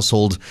weapons,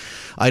 household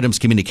items,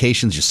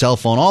 communications, your cell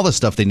phone, all this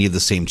stuff, they need the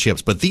same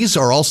chips. But these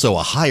are also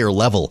a higher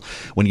level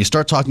when you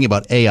start talking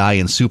about AI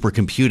and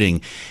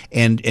supercomputing,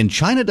 and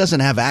China doesn't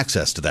have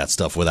access to that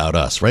stuff without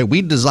us, right?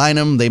 We design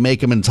them, they make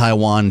them in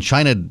Taiwan.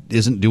 China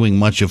isn't doing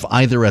much of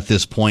either at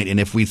this point,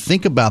 and if we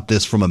think about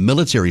this from a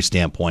military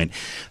standpoint,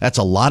 that's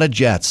a lot of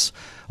jets,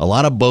 a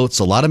lot of boats,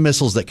 a lot of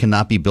missiles that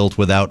cannot be built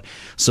without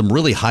some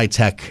really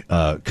high-tech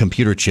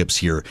computer chips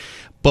here.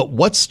 But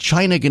what's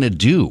China going to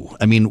do?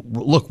 I mean,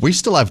 look, we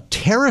still have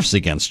tariffs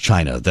against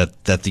China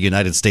that the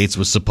United States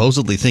was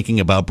supposedly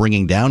thinking about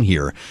bringing down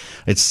here.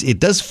 It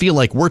does feel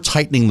like we're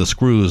tightening the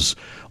screws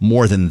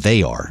more than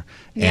they are.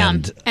 Yeah.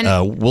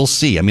 And we'll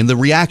see. I mean, the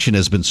reaction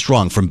has been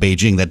strong from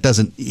Beijing. That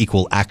doesn't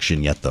equal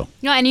action yet, though.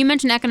 No, and you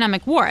mentioned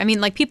economic war. I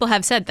mean, people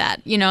have said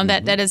that,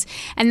 that is,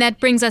 and that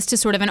brings us to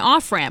sort of an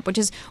off-ramp, which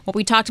is what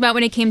we talked about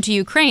when it came to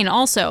Ukraine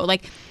also.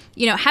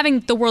 Having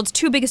the world's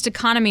two biggest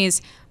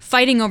economies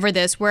fighting over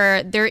this,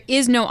 where there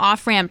is no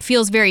off-ramp,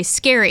 feels very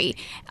scary.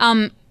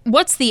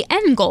 What's the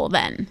end goal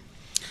then?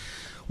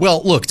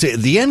 Well, look,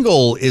 the end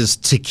goal is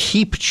to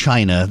keep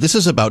China. This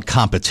is about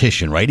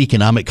competition, right?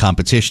 Economic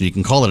competition. You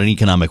can call it an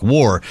economic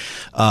war.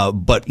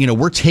 But,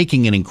 we're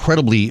taking an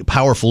incredibly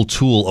powerful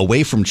tool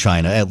away from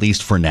China, at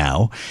least for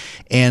now.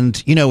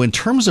 And, in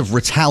terms of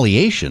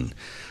retaliation,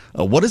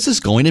 what is this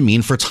going to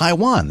mean for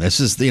Taiwan? This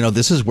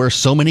is where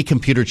so many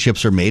computer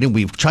chips are made,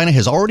 and China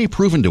has already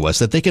proven to us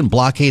that they can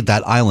blockade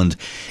that island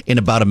in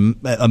about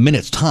a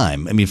minute's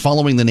time. I mean,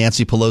 following the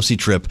Nancy Pelosi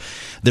trip,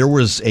 there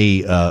was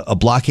a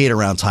blockade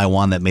around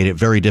Taiwan that made it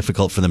very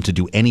difficult for them to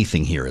do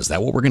anything here. Is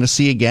that what we're going to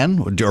see again?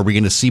 Are we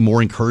going to see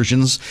more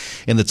incursions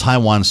in the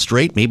Taiwan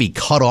Strait? Maybe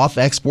cut off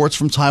exports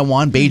from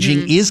Taiwan?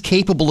 Beijing is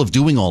capable of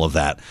doing all of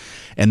that.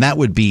 And that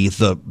would be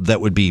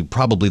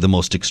probably the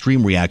most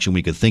extreme reaction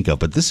we could think of.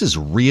 But this is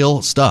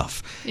real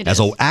stuff.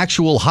 As an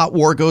actual hot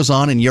war goes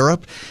on in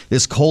Europe,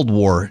 this Cold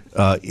War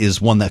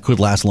is one that could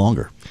last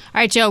longer. All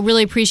right, Joe,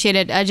 really appreciate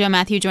it. Joe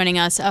Mathieu joining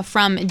us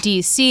from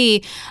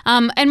D.C.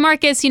 And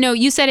Marcus,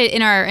 you said it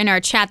in our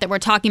chat that we're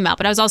talking about,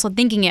 but I was also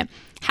thinking it.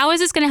 How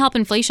is this going to help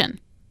inflation?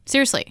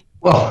 Seriously.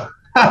 Well,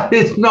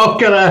 it's not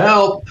going to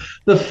help.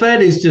 The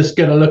Fed is just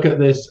going to look at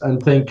this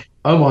and think,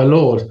 oh, my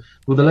Lord,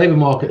 with the labour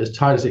market as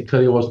tight as it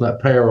clearly was in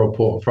that payroll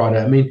report on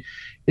Friday. I mean,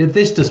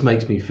 this just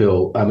makes me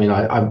feel, I'm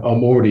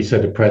already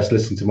so depressed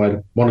listening to my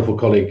wonderful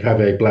colleague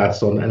Javier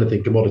Blas on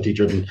anything commodity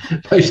driven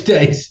those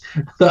days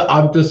that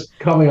I'm just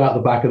coming out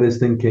the back of this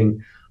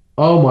thinking,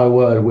 oh my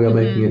word, we are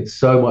making it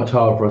so much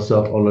harder for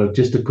ourselves on a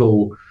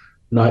logistical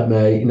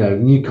nightmare.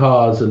 New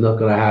cars are not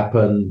going to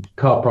happen,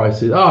 car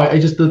prices.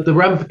 It's just the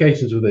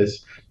ramifications of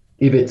this,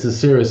 if it's as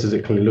serious as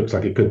it clearly looks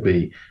like it could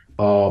be,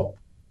 are,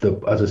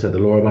 as I said, the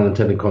law of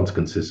unintended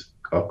consequences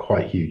are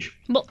quite huge.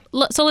 Well,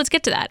 so let's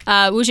get to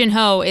that. Woo Jin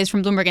Ho is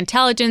from Bloomberg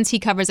Intelligence. He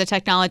covers the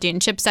technology and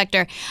chip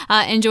sector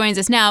and joins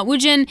us now. Woo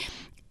Jin,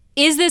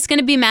 is this going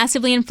to be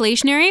massively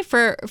inflationary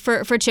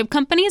for chip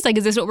companies? Like,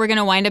 is this what we're going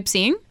to wind up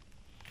seeing?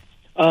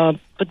 But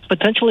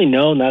potentially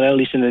no, not at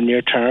least in the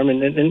near term.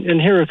 And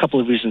here are a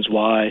couple of reasons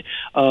why.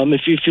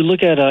 If you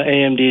look at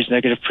AMD's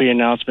negative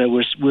pre-announcement,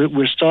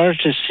 we're starting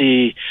to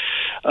see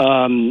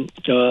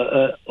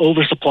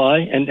oversupply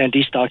and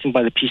destocking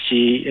by the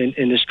PC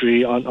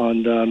industry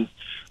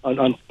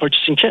on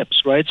purchasing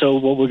chips, right? So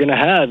what we're going to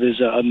have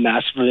is a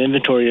massive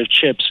inventory of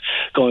chips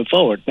going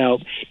forward. Now,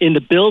 in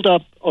the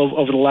build-up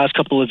over the last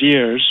couple of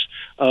years,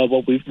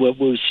 what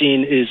we've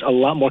seen is a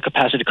lot more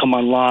capacity come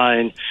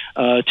online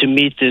to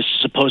meet this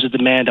supposed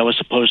demand that was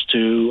supposed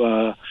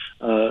to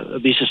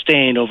be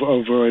sustained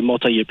over a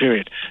multi-year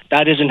period.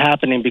 That isn't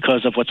happening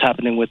because of what's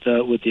happening with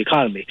the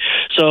economy.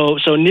 So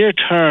near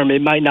term,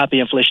 it might not be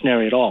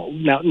inflationary at all.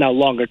 Now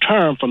longer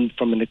term,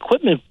 from an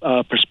equipment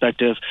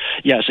perspective,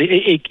 yes,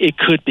 it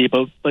could be,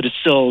 but it's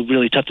still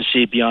really tough to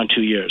see beyond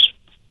 2 years.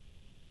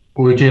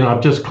 Woo Jin,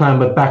 I've just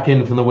clambered back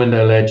in from the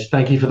window ledge.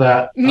 Thank you for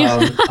that.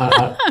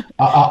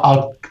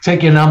 I'll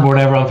take your number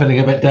whenever I'm feeling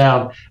a bit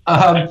down.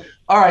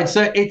 All right,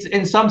 so it's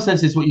in some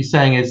senses what you're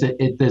saying is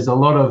there's a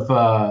lot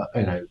of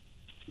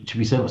should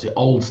we say what's it,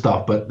 old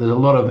stuff, but there's a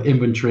lot of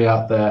inventory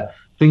out there,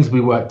 things we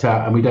worked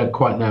out, and we don't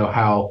quite know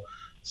how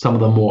some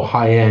of the more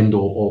high end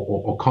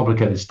or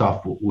complicated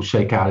stuff will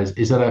shake out.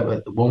 Is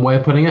that one way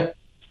of putting it?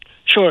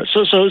 Sure.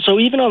 So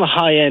even on the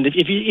high end,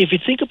 if you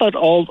think about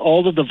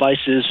all the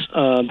devices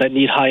that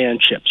need high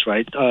end chips,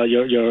 right?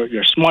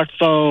 Your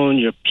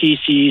smartphone, your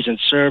PCs and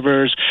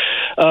servers,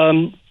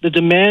 the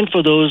demand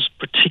for those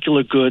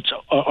particular goods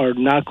are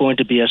not going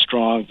to be as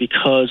strong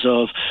because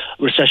of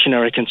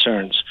recessionary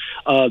concerns.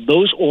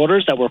 Those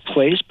orders that were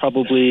placed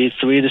probably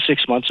 3 to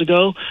 6 months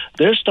ago,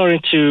 they're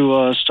starting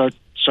to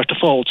start to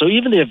fold. So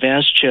even the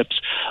advanced chips,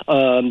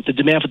 the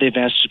demand for the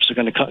advanced chips are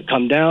going to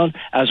come down.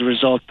 As a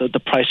result, the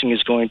pricing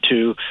is going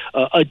to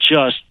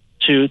adjust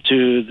to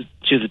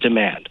the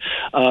demand,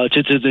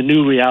 to the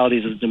new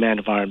realities of the demand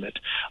environment.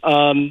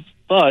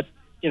 But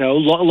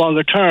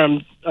longer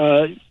term,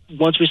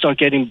 once we start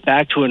getting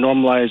back to a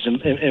normalized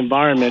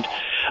environment,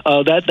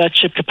 that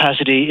chip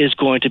capacity is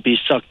going to be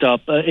sucked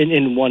up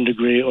in one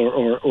degree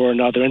or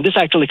another. And this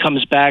actually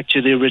comes back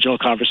to the original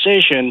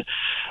conversation.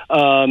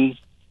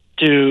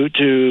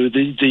 To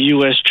the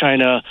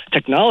U.S.-China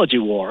technology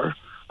war,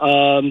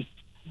 the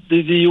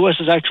U.S.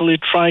 is actually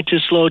trying to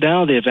slow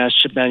down the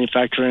advanced chip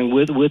manufacturing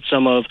with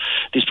some of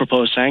these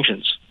proposed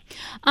sanctions.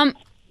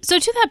 So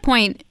to that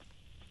point,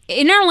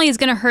 it not only is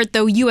going to hurt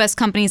the U.S.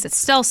 companies that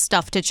sell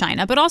stuff to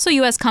China, but also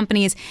U.S.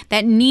 companies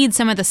that need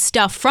some of the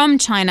stuff from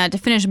China to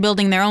finish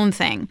building their own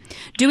thing.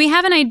 Do we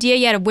have an idea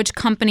yet of which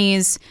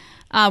companies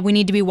we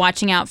need to be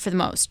watching out for the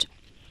most?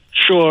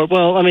 Sure.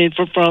 Well, I mean,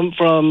 from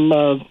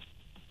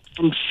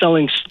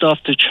selling stuff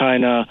to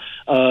China,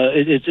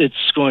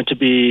 it's going to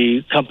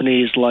be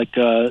companies like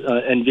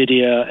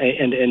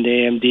NVIDIA and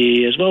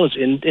AMD, as well as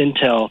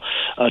Intel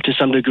to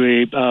some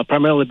degree,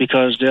 primarily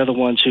because they're the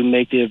ones who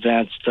make the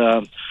advanced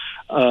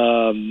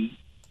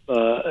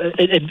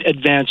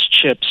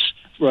chips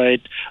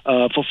right,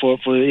 for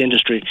the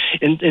industry.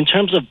 In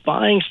terms of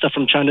buying stuff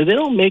from China, they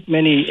don't make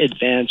many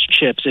advanced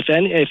chips. If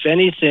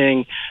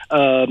anything,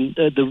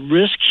 the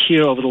risk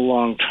here over the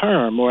long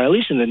term, or at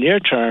least in the near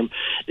term,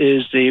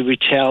 is they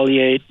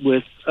retaliate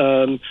with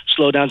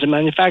slowdowns in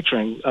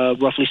manufacturing.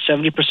 Roughly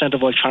 70%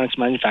 of electronics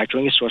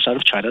manufacturing is sourced out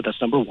of China. That's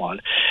number one.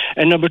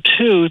 And number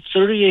two,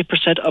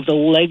 38% of the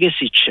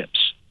legacy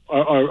chips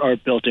are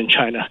built in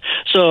China.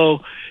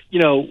 So,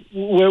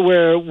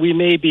 where we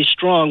may be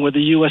strong, where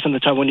the U.S. and the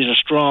Taiwanese are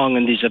strong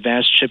in these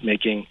advanced chip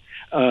making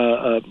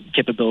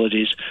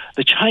capabilities,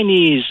 the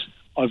Chinese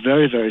are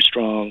very, very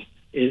strong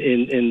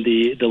in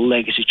the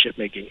legacy chip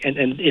making.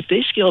 And if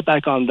they scale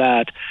back on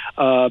that,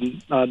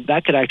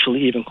 that could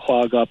actually even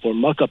clog up or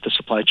muck up the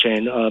supply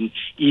chain,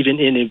 even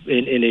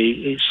in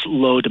a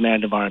low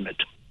demand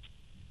environment.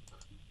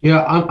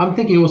 Yeah, I'm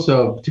thinking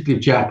also particularly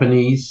of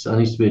Japanese. I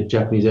used to be a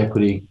Japanese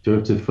equity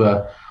derivative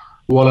for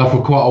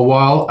quite a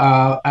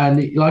while,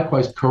 and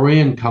likewise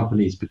Korean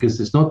companies, because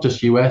it's not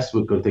just US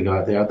we've got to think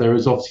about there. There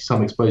is obviously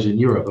some exposure in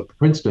Europe, but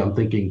principally I'm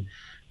thinking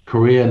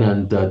Korean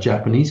and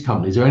Japanese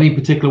companies. Are there any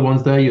particular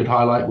ones there you'd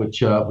highlight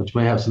which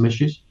may have some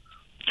issues?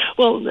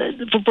 Well,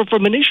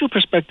 from an issue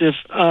perspective,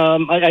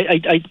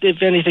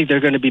 if anything, they're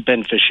going to be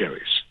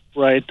beneficiaries.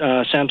 Right,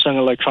 Samsung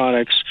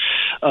Electronics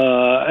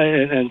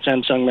and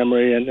Samsung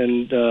Memory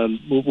and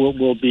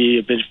will be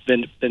a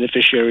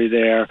beneficiary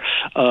there.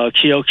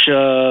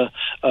 Kioxia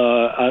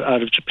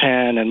out of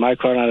Japan and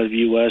Micron out of the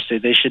U.S.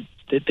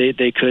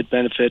 They could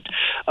benefit.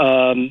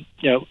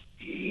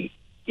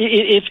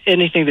 If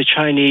anything, the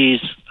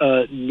Chinese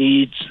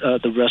needs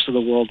the rest of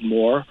the world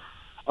more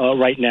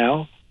right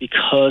now,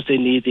 because they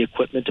need the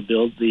equipment to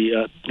build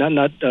the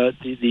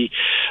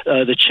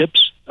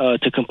chips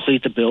to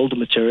complete the build, the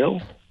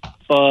material.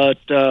 But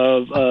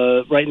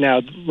right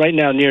now,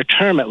 near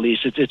term at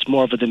least, it's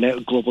more of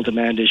a global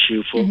demand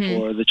issue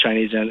for the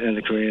Chinese and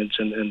the Koreans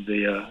and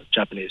the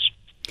Japanese.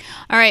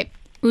 All right.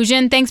 Woo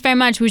Jin, thanks very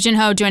much. Woo Jin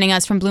Ho joining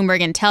us from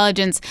Bloomberg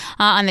Intelligence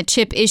on the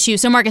chip issue.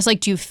 So, Marcus,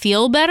 do you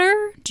feel better?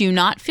 Do you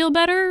not feel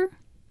better?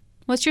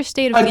 What's your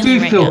state of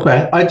feeling right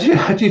now? I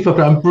do feel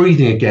better. I'm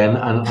breathing again,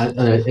 and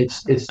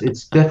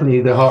it's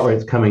definitely the heart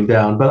rate's coming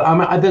down.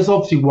 But there's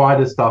obviously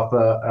wider stuff.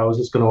 I was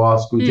just going to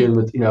ask Woo Jin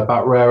with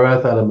about rare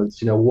earth elements.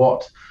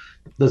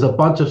 There's a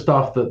bunch of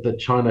stuff that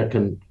China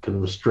can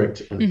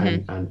restrict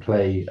and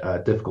play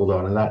difficult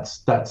on, and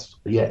that's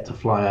yet to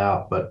fly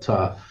out. But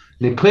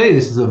clearly,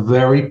 this is a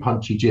very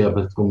punchy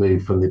geopolitical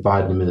move from the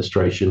Biden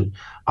administration.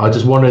 I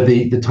just wonder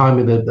the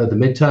timing of the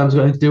midterms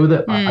going to do with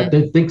it. I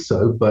don't think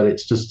so, but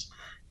it's just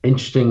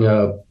interesting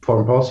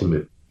foreign policy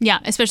move.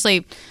 Yeah,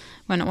 especially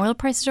when oil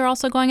prices are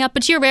also going up.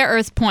 But to your rare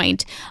earth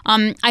point,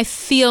 I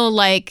feel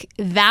like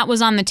that was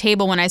on the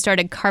table when I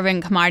started covering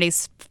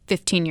commodities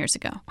 15 years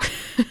ago.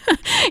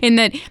 In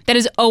that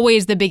is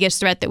always the biggest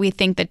threat that we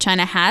think that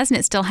China has, and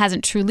it still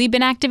hasn't truly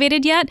been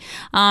activated yet.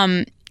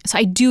 So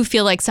I do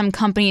feel like some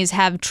companies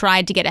have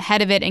tried to get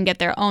ahead of it and get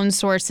their own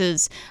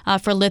sources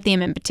for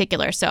lithium in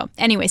particular. So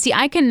anyway, see,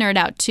 I can nerd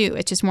out too.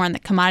 It's just more on the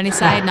commodity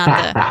side,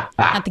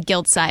 not the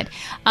gilt side.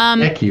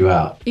 Check you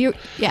out.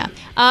 Yeah.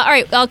 All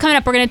right. Well, coming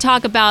up, we're going to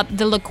talk about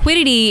the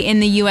liquidity in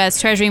the U.S.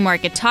 Treasury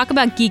market. Talk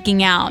about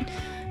geeking out.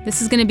 This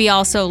is going to be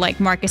also like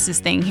Marcus's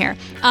thing here.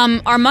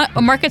 Are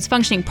markets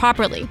functioning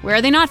properly? Where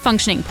are they not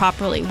functioning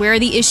properly? Where are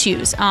the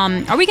issues?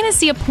 Are we going to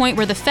see a point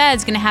where the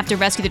Fed's going to have to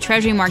rescue the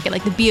Treasury market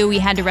like the BOE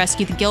had to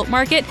rescue the gilt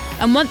market?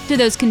 And what do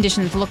those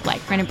conditions look like?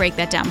 We're going to break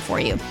that down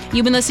for you.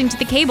 You've been listening to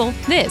The Cable.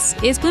 This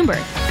is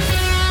Bloomberg.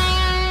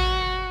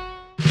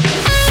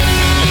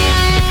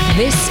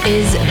 This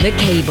is The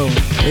Cable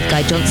with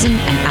Guy Johnson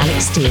and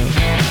Alix Steel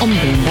on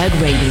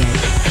Bloomberg Radio.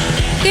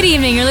 Good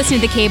evening. You're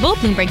listening to The Cable,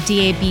 Bloomberg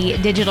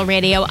DAB Digital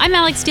Radio. I'm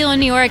Alix Steel in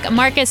New York.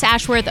 Marcus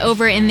Ashworth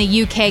over in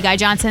the UK. Guy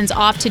Johnson's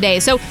off today.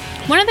 So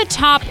one of the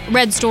top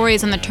read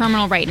stories on the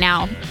terminal right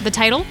now, the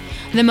title,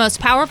 the most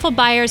powerful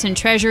buyers in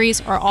treasuries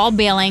are all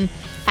bailing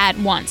at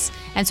once.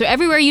 And so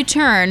everywhere you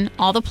turn,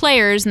 all the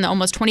players in the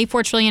almost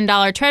 $24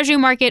 trillion treasury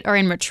market are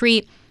in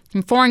retreat,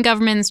 from foreign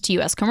governments to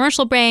U.S.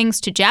 commercial banks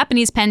to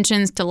Japanese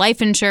pensions to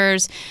life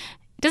insurers.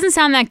 Doesn't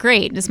sound that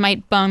great. This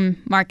might bum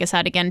Marcus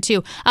out again,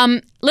 too.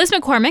 Liz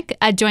McCormick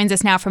joins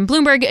us now from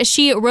Bloomberg.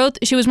 She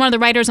was one of the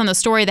writers on the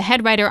story, the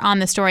head writer on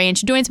the story, and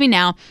she joins me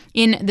now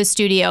in the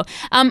studio.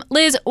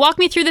 Liz, walk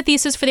me through the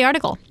thesis for the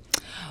article.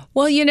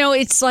 Well,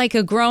 it's like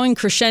a growing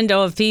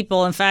crescendo of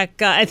people. In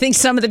fact, I think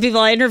some of the people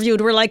I interviewed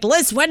were like,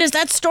 Liz, when is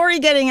that story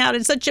getting out?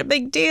 It's such a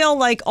big deal.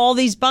 Like all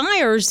these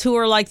buyers who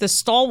are like the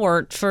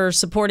stalwart for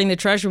supporting the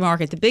Treasury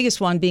market, the biggest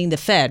one being the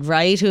Fed,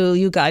 right? Who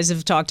you guys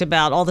have talked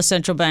about. All the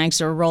central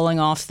banks are rolling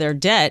off their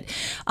debt.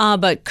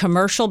 But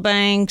commercial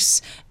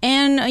banks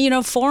and,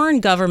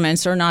 foreign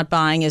governments are not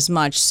buying as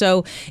much.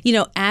 So,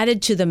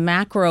 added to the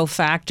macro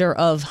factor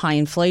of high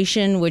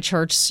inflation, which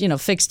hurts,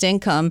 fixed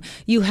income,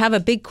 you have a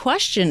big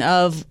question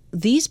of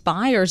these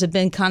buyers have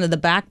been kind of the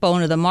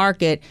backbone of the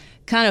market.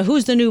 kind of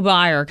who's the new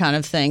buyer kind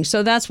of thing.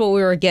 So that's what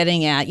we were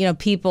getting at,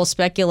 people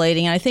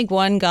speculating. And I think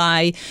one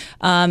guy,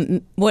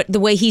 the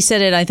way he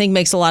said it, I think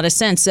makes a lot of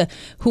sense.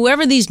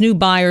 Whoever these new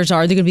buyers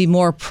are, they're going to be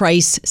more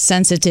price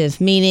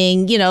sensitive,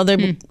 meaning,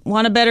 they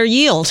want a better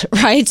yield,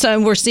 right? So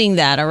we're seeing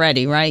that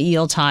already, right?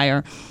 Yields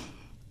higher.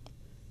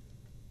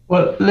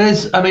 Well,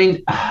 Liz, I've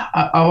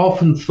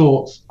often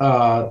thought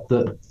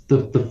that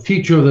the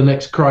future of the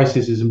next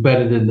crisis is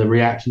embedded in the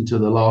reaction to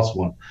the last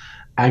one.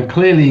 And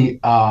clearly,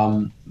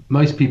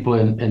 most people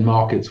in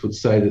markets would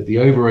say that the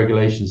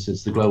overregulation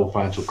since the global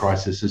financial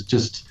crisis has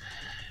just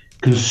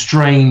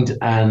constrained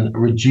and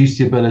reduced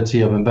the ability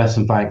of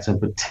investment banks in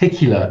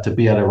particular to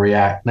be able to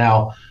react.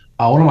 Now,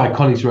 one of my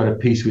colleagues wrote a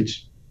piece,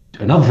 which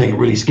another thing that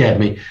really scared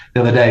me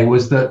the other day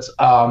was that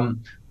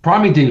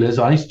primary dealers,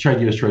 I used to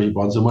trade US Treasury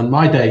bonds, and when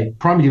my day,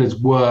 primary dealers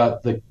were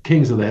the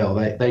kings of the hill.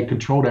 They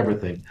controlled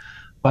everything.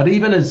 But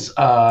even as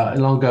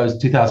long ago as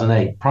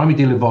 2008, primary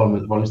dealer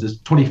volumes, there's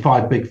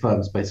 25 big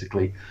firms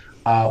basically.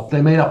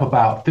 They made up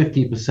about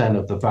 15%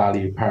 of the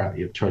value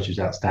apparently of Treasuries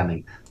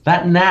outstanding.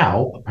 That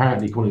now,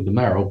 apparently according to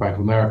Merrill, Bank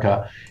of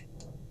America,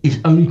 is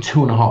only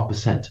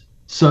 2.5%.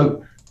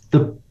 So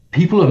the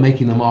people who are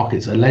making the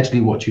markets,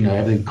 allegedly what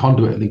everything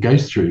conduit that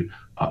goes through,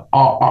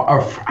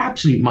 are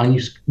absolutely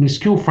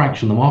minuscule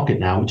fraction of the market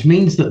now, which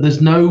means that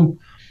there's no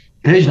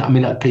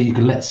collision. Okay, you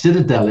can let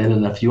Citadel in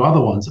and a few other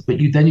ones, but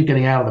then you're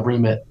getting out of the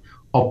remit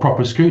of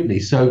proper scrutiny.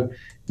 So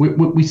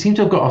we seem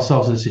to have got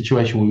ourselves in a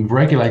situation where we've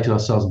regulated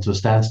ourselves into a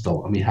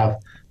standstill, and we have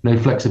no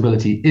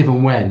flexibility,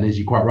 even when, as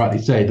you quite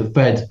rightly say, the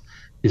Fed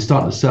is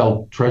starting to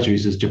sell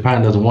treasuries as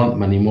Japan doesn't want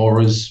them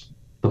anymore, as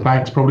the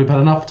banks probably have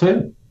had enough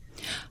too.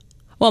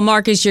 Well,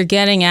 Marcus, you're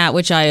getting at,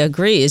 which I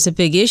agree is a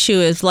big issue,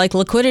 is like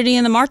liquidity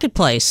in the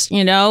marketplace,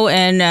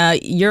 and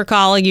your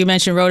colleague you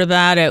mentioned wrote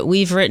about it.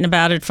 We've written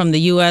about it from the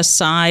U.S.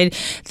 side,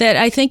 that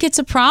I think it's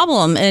a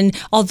problem. And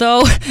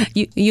although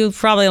you've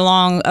probably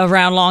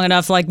around long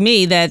enough like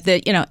me that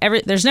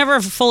there's never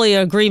a fully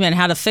agreement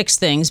how to fix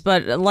things.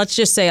 But let's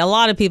just say a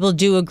lot of people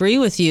do agree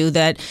with you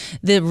that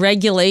the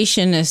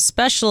regulation,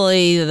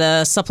 especially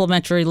the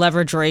supplementary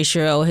leverage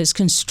ratio, has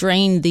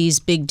constrained these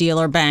big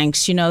dealer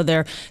banks.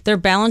 Their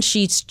balance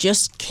sheets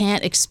just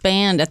can't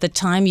expand at the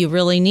time you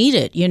really need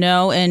it,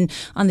 and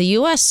on the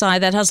U.S.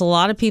 side, that has a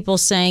lot of people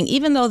saying,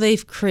 even though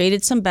they've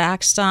created some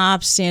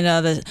backstops,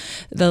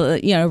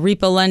 the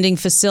repo lending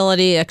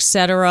facility, et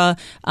cetera,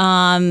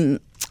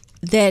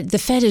 that the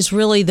Fed is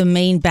really the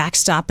main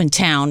backstop in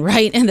town,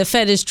 right? And the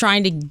Fed is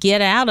trying to get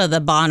out of the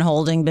bond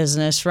holding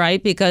business,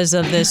 right? Because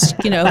of this,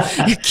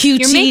 QT.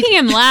 You're making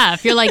him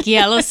laugh. You're like,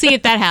 yeah, let's see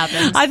if that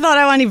happens. I thought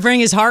I wanted to bring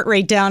his heart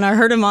rate down. I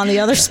heard him on the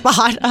other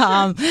spot.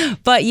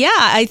 But yeah,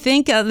 I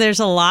think there's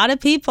a lot of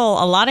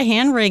people, a lot of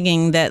hand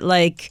wringing that,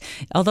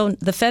 although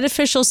the Fed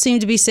officials seem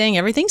to be saying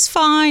everything's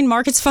fine,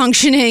 market's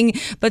functioning,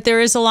 but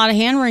there is a lot of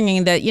hand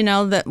wringing that,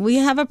 that we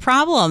have a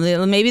problem.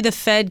 Maybe the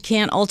Fed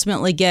can't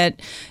ultimately get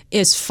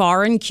as far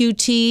in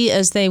QT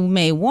as they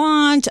may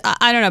want.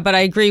 I don't know, but I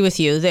agree with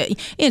you that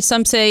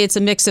some say it's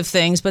a mix of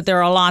things, but there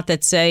are a lot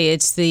that say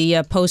it's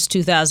the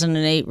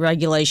post-2008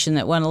 regulation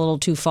that went a little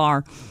too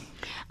far.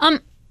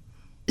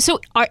 So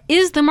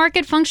is the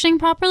market functioning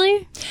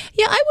properly?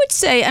 Yeah, I would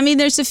say.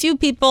 There's a few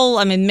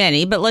people,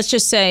 many, but let's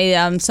just say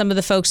some of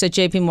the folks at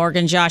JP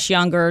Morgan, Josh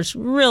Younger's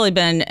really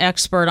been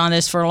expert on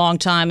this for a long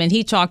time, and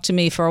he talked to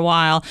me for a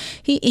while.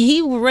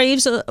 He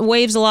waves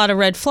a lot of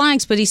red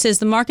flags, but he says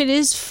the market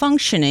is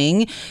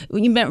functioning.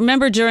 You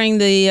remember during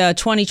the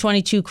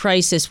 2022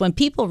 crisis when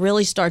people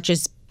really start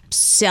just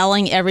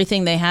selling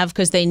everything they have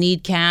because they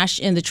need cash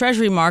in the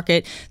Treasury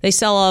market. They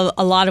sell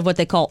a lot of what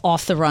they call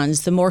off the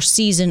runs, the more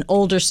seasoned,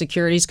 older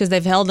securities because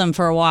they've held them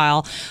for a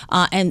while.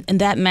 And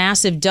that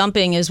massive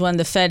dumping is when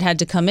the Fed had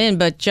to come in.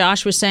 But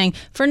Josh was saying,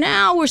 for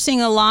now, we're seeing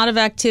a lot of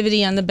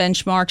activity on the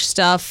benchmark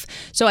stuff.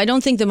 So I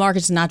don't think the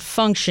market's not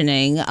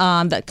functioning.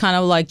 That kind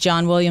of like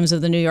John Williams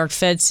of the New York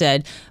Fed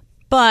said.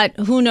 But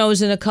who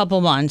knows in a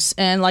couple months?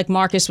 And like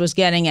Marcus was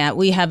getting at,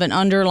 we have an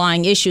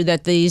underlying issue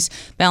that these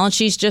balance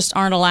sheets just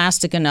aren't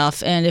elastic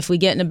enough. And if we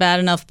get in a bad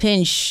enough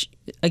pinch,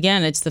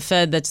 again, it's the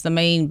Fed that's the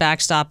main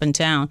backstop in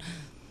town.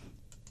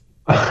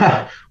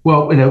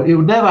 Well, it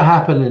would never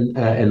happen in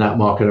that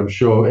market, I'm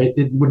sure.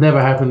 It would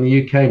never happen in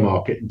the UK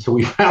market until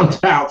we found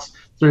out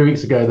 3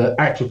 weeks ago that,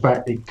 actual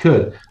fact, it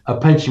could. A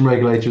pension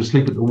regulator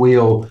asleep at the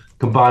wheel,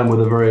 combined with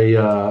a very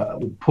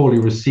poorly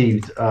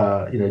received,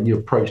 new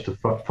approach to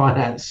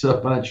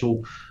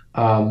financial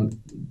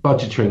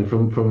budgeting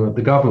from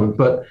the government.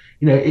 But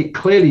it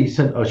clearly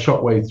sent a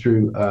shockwave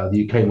through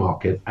the UK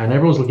market, and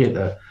everyone's looking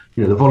at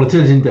the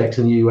volatility index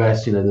in the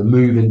US, the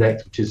MOVE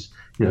index, which is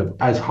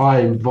as high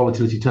in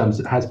volatility terms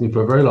as it has been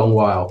for a very long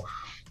while.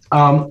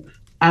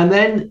 And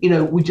then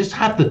we just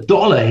have the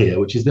dollar here,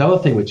 which is the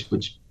other thing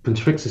which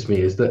transfixes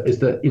me is that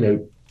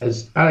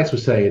as Alex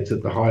was saying, it's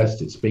at the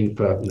highest it's been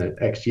for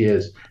X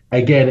years.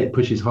 Again, it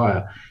pushes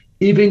higher.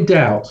 If in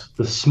doubt,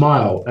 the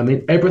smile.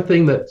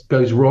 Everything that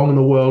goes wrong in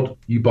the world,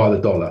 you buy the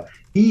dollar.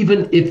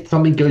 Even if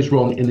something goes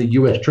wrong in the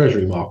US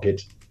Treasury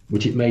market,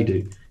 which it may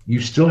do,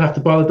 you still have to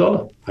buy the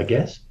dollar, I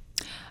guess.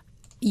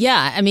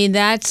 Yeah, I mean,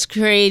 that's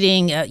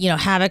creating,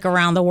 havoc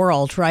around the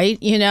world, right?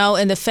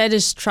 And the Fed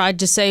has tried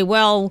to say,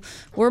 well,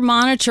 we're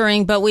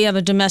monitoring, but we have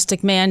a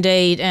domestic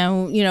mandate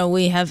and,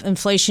 we have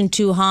inflation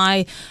too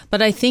high.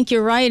 But I think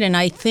you're right. And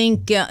I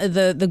think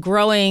the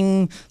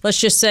growing, let's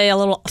just say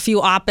a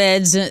few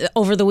op-eds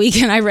over the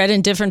weekend I read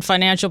in different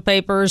financial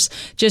papers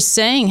just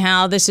saying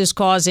how this is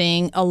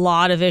causing a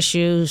lot of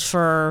issues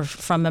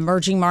from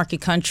emerging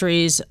market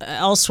countries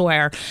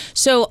elsewhere.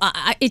 So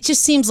it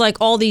just seems like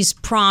all these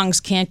prongs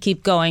can't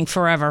keep going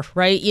forever,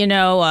 right?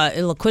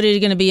 Liquidity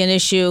going to be an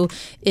issue.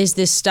 Is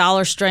this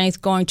dollar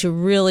strength going to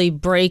really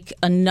break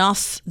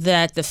enough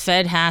that the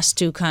Fed has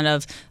to kind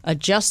of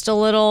adjust a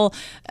little?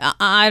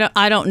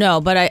 I don't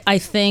know, but I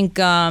think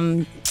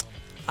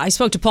I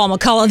spoke to Paul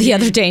McCullough the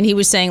other day, and he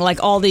was saying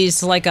like all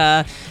these like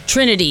a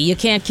trinity. You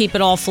can't keep it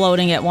all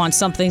floating at once.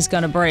 Something's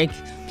going to break.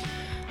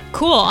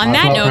 Cool. On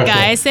that note,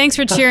 guys, thanks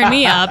for cheering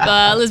me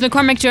up. Liz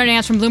McCormick joining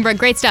us from Bloomberg.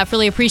 Great stuff.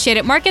 Really appreciate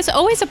it. Marcus,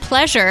 always a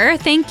pleasure.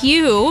 Thank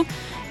you.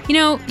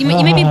 You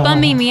may be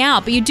bumming me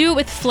out, but you do it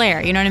with flair.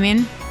 You know what I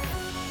mean?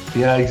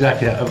 Yeah,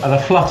 exactly. And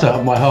a flutter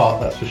of my heart,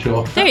 that's for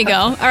sure. There you go.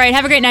 All right.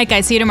 Have a great night,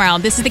 guys. See you tomorrow.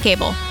 This is The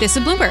Cable. This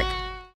is Bloomberg.